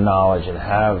the knowledge and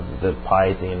have the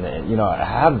piety and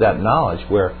have that knowledge,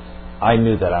 where I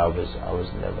knew that I was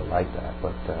never like that.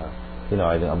 But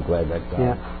I'm glad that God.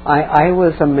 Yeah, I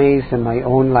was amazed in my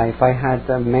own life. I had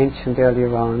mentioned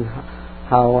earlier on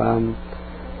how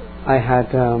I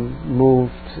had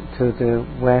moved to the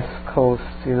West Coast,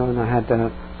 and I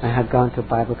had gone to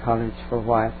Bible college for a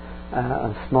while,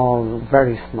 a small,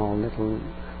 very small, little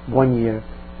 1 year.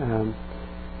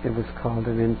 It was called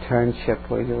an internship,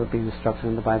 where you were being instructed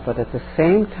in the Bible. But at the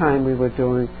same time, we were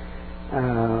doing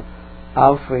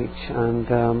outreach,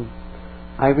 and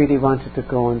I really wanted to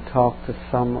go and talk to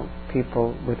some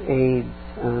people with AIDS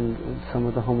and some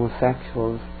of the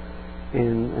homosexuals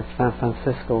in San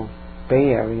Francisco Bay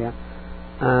Area.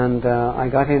 And I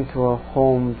got into a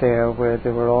home there where they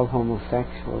were all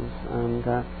homosexuals,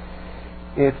 and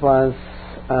it was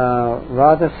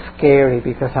rather scary,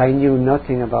 because I knew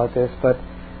nothing about this. But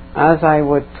as I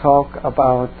would talk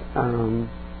about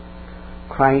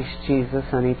Christ Jesus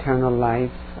and eternal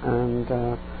life,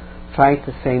 and try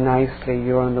to say nicely,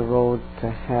 "You're on the road to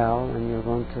hell and you're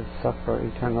going to suffer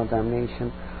eternal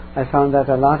damnation," I found that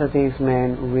a lot of these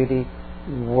men really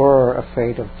were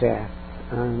afraid of death,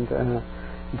 and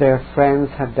their friends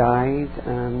had died,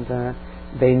 and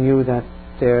they knew that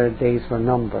their days were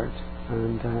numbered.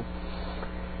 And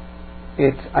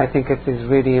I think it is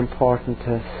really important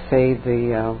to say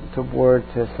the word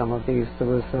to some of these. There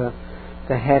was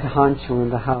the head honcho in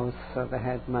the house, or the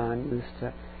head man, used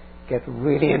to get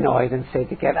really annoyed and say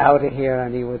to get out of here,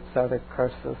 and he would sort of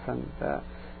curse us and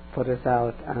put us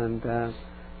out. And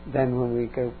then when we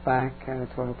go back to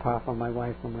our papa, my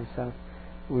wife and myself,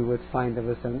 we would find there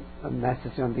was a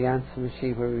message on the answer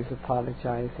machine where he was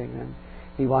apologizing, and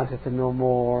he wanted to know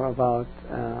more about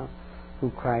who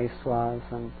Christ was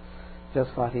and just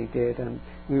what he did, and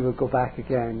we would go back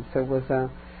again. So it was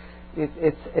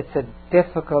it's a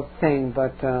difficult thing,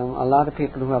 but a lot of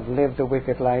people who have lived a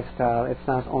wicked lifestyle, it's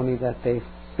not only that they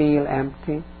feel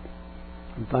empty,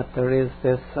 but there is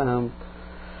this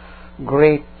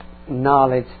great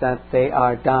knowledge that they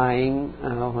are dying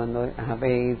when they have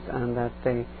AIDS, and that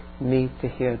they need to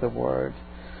hear the word.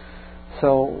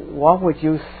 So what would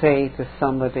you say to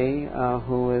somebody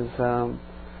who is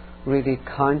really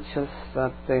conscious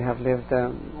that they have lived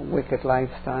a wicked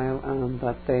lifestyle and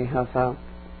that they have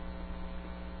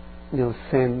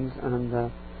sinned,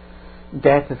 and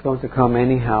death is going to come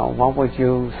anyhow? What would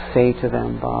you say to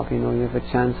them, Bob? You have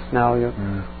a chance now.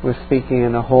 We're speaking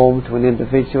in a home to an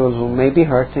individual who may be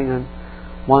hurting and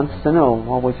wants to know.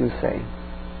 What would you say?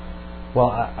 Well,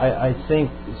 I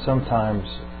think sometimes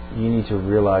you need to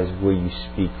realize where you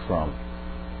speak from.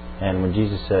 And when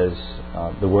Jesus says,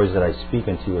 the words that I speak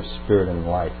unto you are spirit and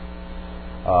life,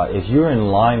 if you're in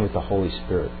line with the Holy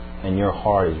Spirit and your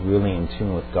heart is really in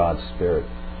tune with God's Spirit,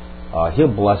 He'll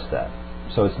bless that.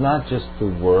 So it's not just the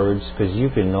words, because you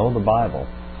can know the Bible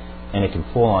and it can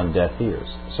fall on deaf ears.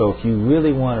 So if you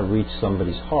really want to reach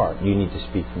somebody's heart, you need to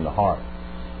speak from the heart.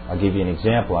 I'll give you an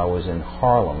example. I was in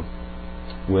Harlem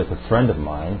with a friend of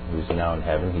mine who's now in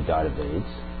heaven. He died of AIDS,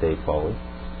 Dave Foley.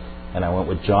 And I went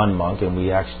with John Monk, and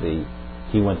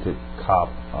he went to cop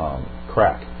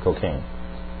crack, cocaine,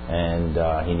 and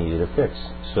he needed a fix.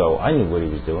 So I knew what he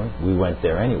was doing. We went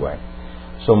there anyway.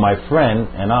 So my friend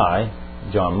and I,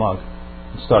 John Monk,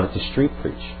 started to street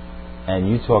preach. And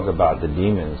you talk about the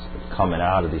demons coming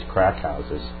out of these crack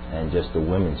houses and just the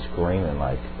women screaming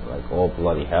like all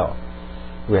bloody hell.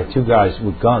 We had two guys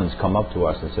with guns come up to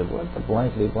us and said, "What the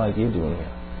blankety blank you doing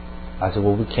here?" I said,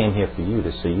 "Well, we came here for you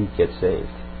so you get saved."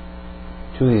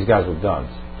 Two of these guys with guns,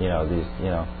 these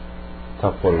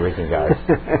tough Puerto Rican guys,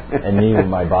 and me with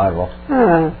my Bible.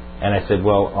 And I said,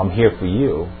 "Well, I'm here for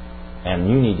you, and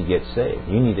you need to get saved.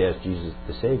 You need to ask Jesus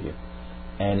to save you."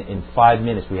 And in 5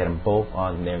 minutes, we had them both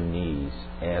on their knees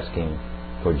asking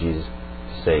for Jesus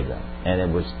to save them. And it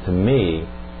was, to me,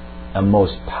 a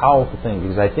most powerful thing,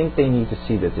 because I think they need to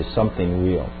see that there's something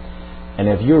real. And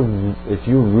if you're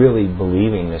really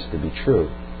believing this to be true,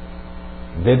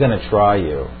 they're going to try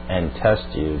you and test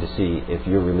you to see if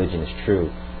your religion is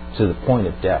true to the point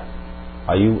of death.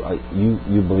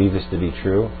 You believe this to be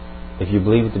true? If you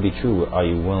believe it to be true, are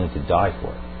you willing to die for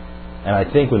it? And I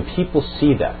think when people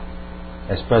see that,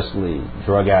 especially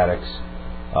drug addicts,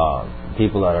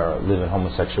 people that are living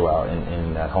homosexuality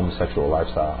in that homosexual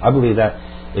lifestyle, I believe that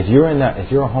if you're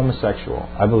a homosexual,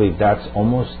 I believe that's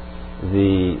almost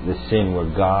the sin where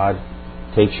God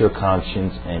takes your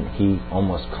conscience and He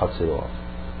almost cuts it off,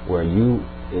 where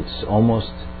it's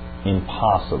almost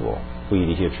impossible for you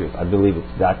to hear truth. I believe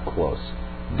it's that close.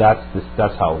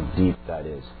 That's how deep that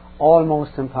is.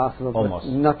 Almost impossible. Almost.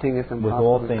 But nothing is impossible. With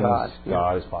all things,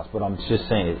 God is possible. But I'm just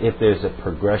saying that if there's a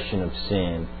progression of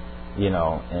sin,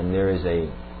 and there is a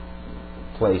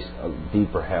place of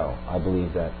deeper hell, I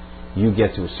believe that you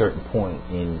get to a certain point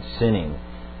in sinning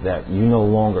that you no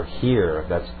longer hear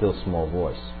that still small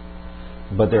voice.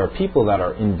 But there are people that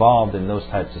are involved in those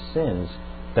types of sins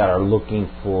that are looking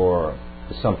for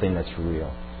something that's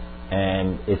real.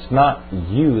 And it's not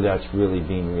you that's really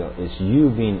being real. It's you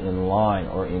being in line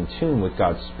or in tune with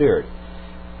God's Spirit.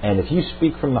 And if you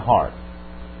speak from the heart,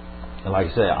 and like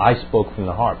I say, I spoke from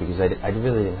the heart because I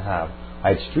really didn't have, I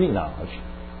had street knowledge,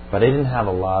 but I didn't have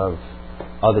a lot of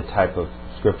other type of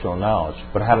scriptural knowledge,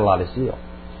 but I had a lot of zeal.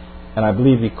 And I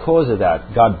believe because of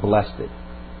that, God blessed it.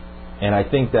 And I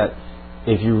think that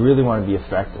if you really want to be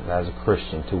effective as a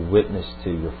Christian, to witness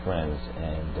to your friends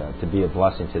and to be a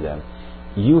blessing to them,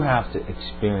 you have to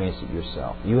experience it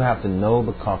yourself. You have to know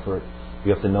the comfort.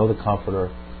 You have to know the Comforter.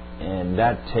 And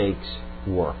that takes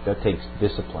work. That takes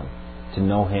discipline to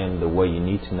know Him the way you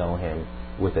need to know Him,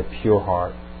 with a pure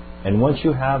heart. And once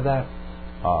you have that,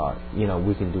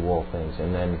 we can do all things.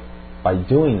 And then by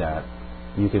doing that,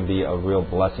 you can be a real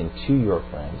blessing to your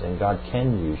friends, and God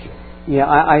can use you. Yeah,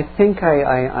 I think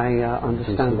I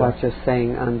understand what you're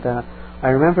saying. And I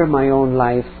remember in my own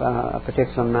life a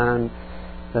particular man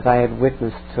that I had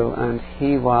witnessed to, and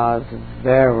he was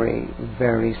very,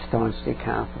 very staunchly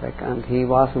Catholic. And he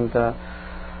wasn't a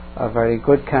very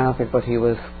good Catholic, but he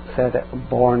was said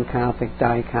born Catholic,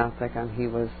 die Catholic, and he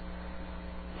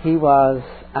was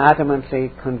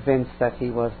adamantly convinced that he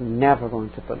was never going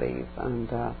to believe. And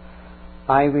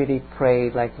I really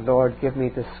prayed, like, Lord, give me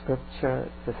the scripture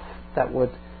that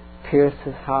would pierce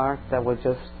his heart, that would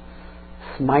just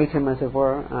smite him, as it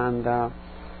were, and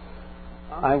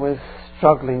I was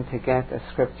struggling to get a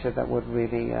scripture that would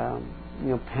really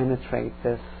penetrate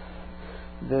this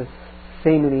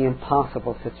seemingly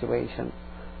impossible situation.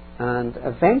 And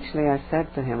eventually I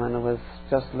said to him, and I was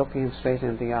just looking him straight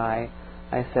in the eye,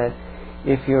 I said,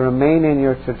 if you remain in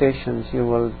your traditions, you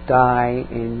will die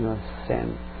in your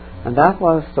sin. And that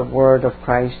was the word of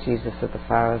Christ Jesus to the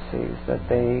Pharisees, that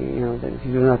that if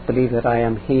you do not believe that I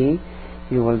am He,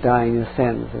 you will die in your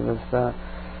sins. It was a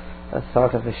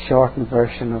sort of a shortened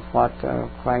version of what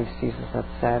Christ Jesus had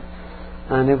said.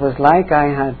 And it was like I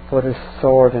had put a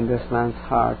sword in this man's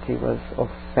heart. He was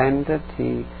offended.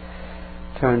 He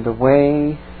turned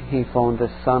away. He phoned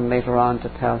his son later on to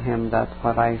tell him that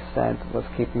what I said was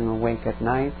keeping him awake at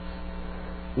night.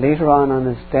 Later on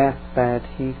his deathbed,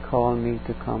 he called me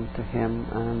to come to him,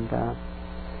 and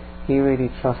he really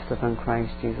trusted on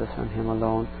Christ Jesus and Him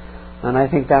alone. And I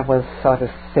think that was sort of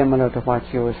similar to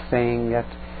what you were saying, that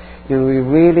we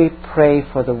really pray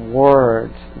for the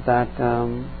word that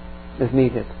is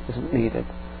needed.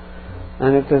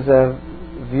 And if there's a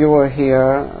viewer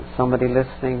here, somebody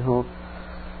listening who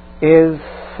is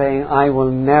saying, I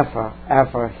will never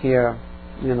ever hear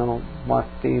what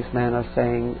these men are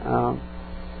saying,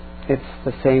 it's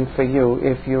the same for you.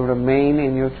 If you remain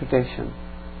in your tradition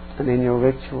and in your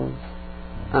rituals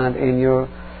and in your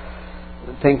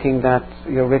thinking that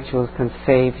your rituals can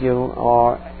save you,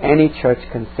 or any church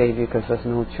can save you, because there's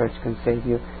no church can save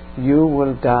you, you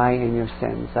will die in your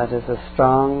sins. That is a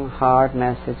strong, hard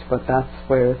message, but that's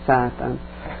where it's at, and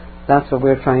that's what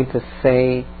we're trying to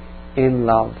say in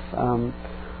love.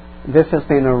 This has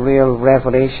been a real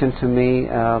revelation to me,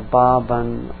 Bob,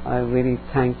 and I really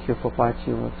thank you for what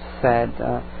you have said.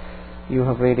 You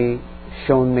have really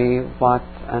shown me what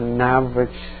an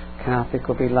average Catholic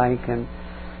would be like in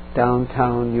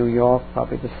downtown New York,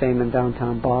 probably the same in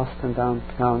downtown Boston,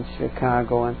 downtown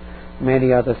Chicago, and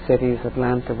many other cities,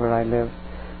 Atlanta, where I lived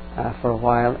for a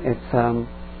while. It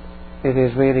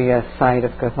is really a side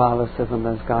of Catholicism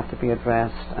that's got to be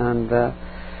addressed, and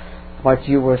what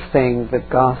you were saying, the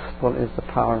gospel is the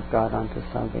power of God unto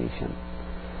salvation.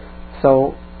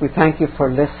 So we thank you for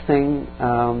listening.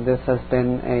 This has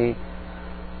been a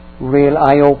real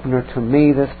eye-opener to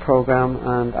me, this program,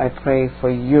 and I pray for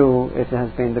you it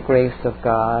has been the grace of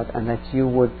God, and that you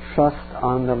would trust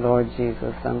on the Lord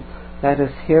Jesus, and let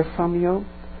us hear from you,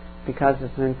 because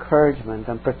it's an encouragement,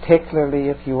 and particularly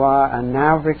if you are an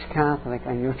average Catholic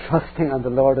and you're trusting on the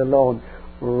Lord alone,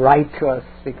 write to us,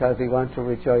 because we want to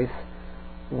rejoice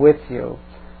with you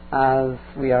as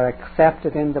we are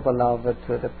accepted in the Beloved,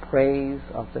 to the praise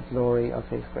of the glory of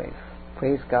His grace.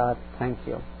 Praise God. Thank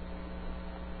you.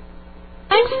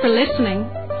 Thanks for listening.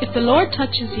 If the Lord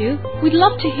touches you, we'd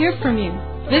love to hear from you.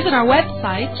 Visit our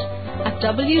website at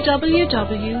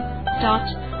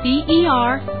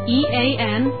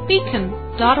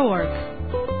www.bereanbeacon.org.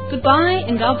 Goodbye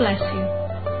and God bless you.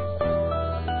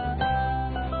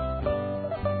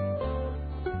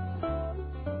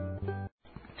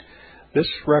 This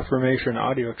Reformation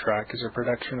audio track is a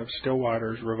production of Still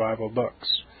Waters Revival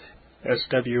Books.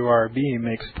 SWRB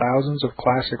makes thousands of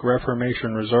classic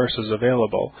Reformation resources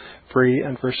available, free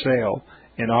and for sale,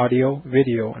 in audio,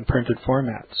 video, and printed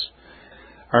formats.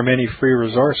 Our many free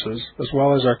resources, as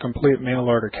well as our complete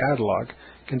mail-order catalog,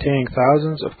 containing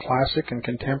thousands of classic and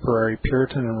contemporary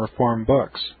Puritan and Reformed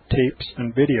books, tapes,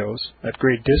 and videos at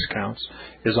great discounts,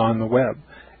 is on the web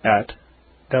at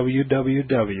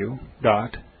www.swrb.com.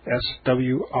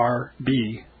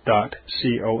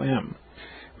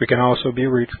 We can also be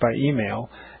reached by email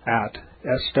at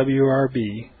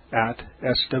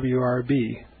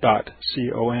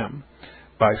swrb@swrb.com,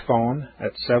 by phone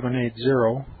at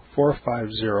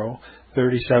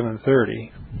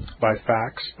 780-450-3730, by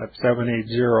fax at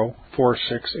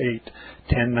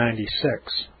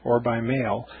 780-468-1096, or by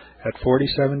mail at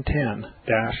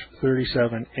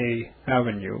 4710-37A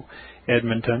Avenue,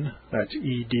 Edmonton, that's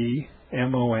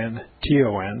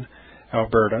Edmonton,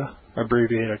 Alberta,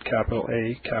 abbreviated capital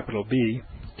A, capital B,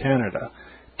 Canada,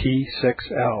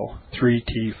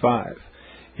 T6L3T5.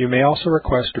 You may also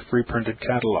request a free printed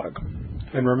catalog.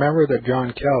 And remember that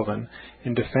John Calvin,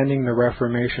 in defending the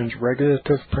Reformation's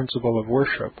regulative principle of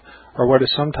worship, or what is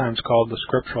sometimes called the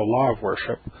scriptural law of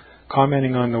worship,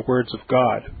 commenting on the words of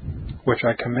God, which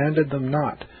I commanded them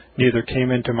not, neither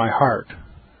came into my heart,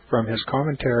 from his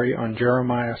commentary on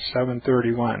Jeremiah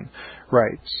 7:31,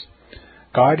 writes,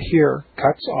 God here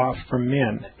cuts off from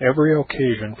men every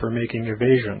occasion for making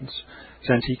evasions,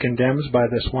 since he condemns by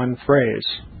this one phrase,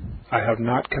 I have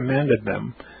not commanded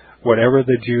them, whatever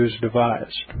the Jews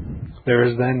devised. There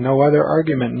is then no other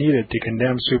argument needed to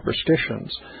condemn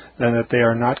superstitions than that they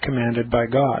are not commanded by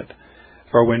God.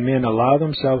 For when men allow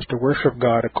themselves to worship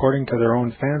God according to their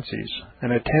own fancies,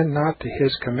 and attend not to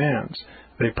His commands,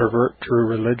 they pervert true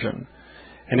religion.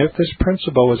 And if this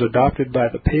principle is adopted by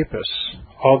the Papists,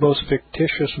 all those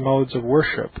fictitious modes of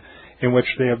worship in which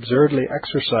they absurdly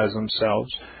exercise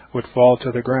themselves would fall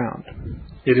to the ground.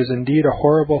 It is indeed a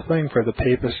horrible thing for the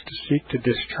Papists to seek to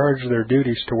discharge their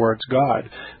duties towards God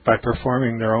by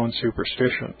performing their own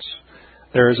superstitions.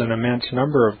 There is an immense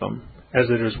number of them, as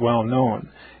it is well known,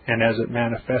 and as it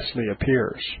manifestly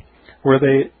appears. Were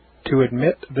they to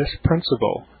admit this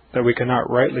principle, that we cannot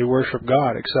rightly worship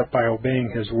God except by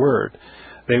obeying His word,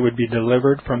 they would be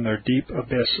delivered from their deep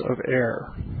abyss of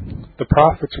error. The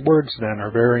prophet's words, then,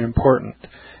 are very important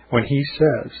when he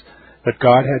says that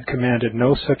God had commanded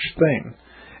no such thing,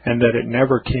 and that it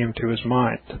never came to his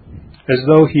mind, as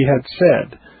though he had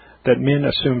said that men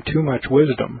assume too much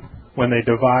wisdom when they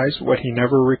devise what He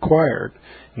never required,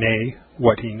 nay,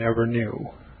 what He never knew.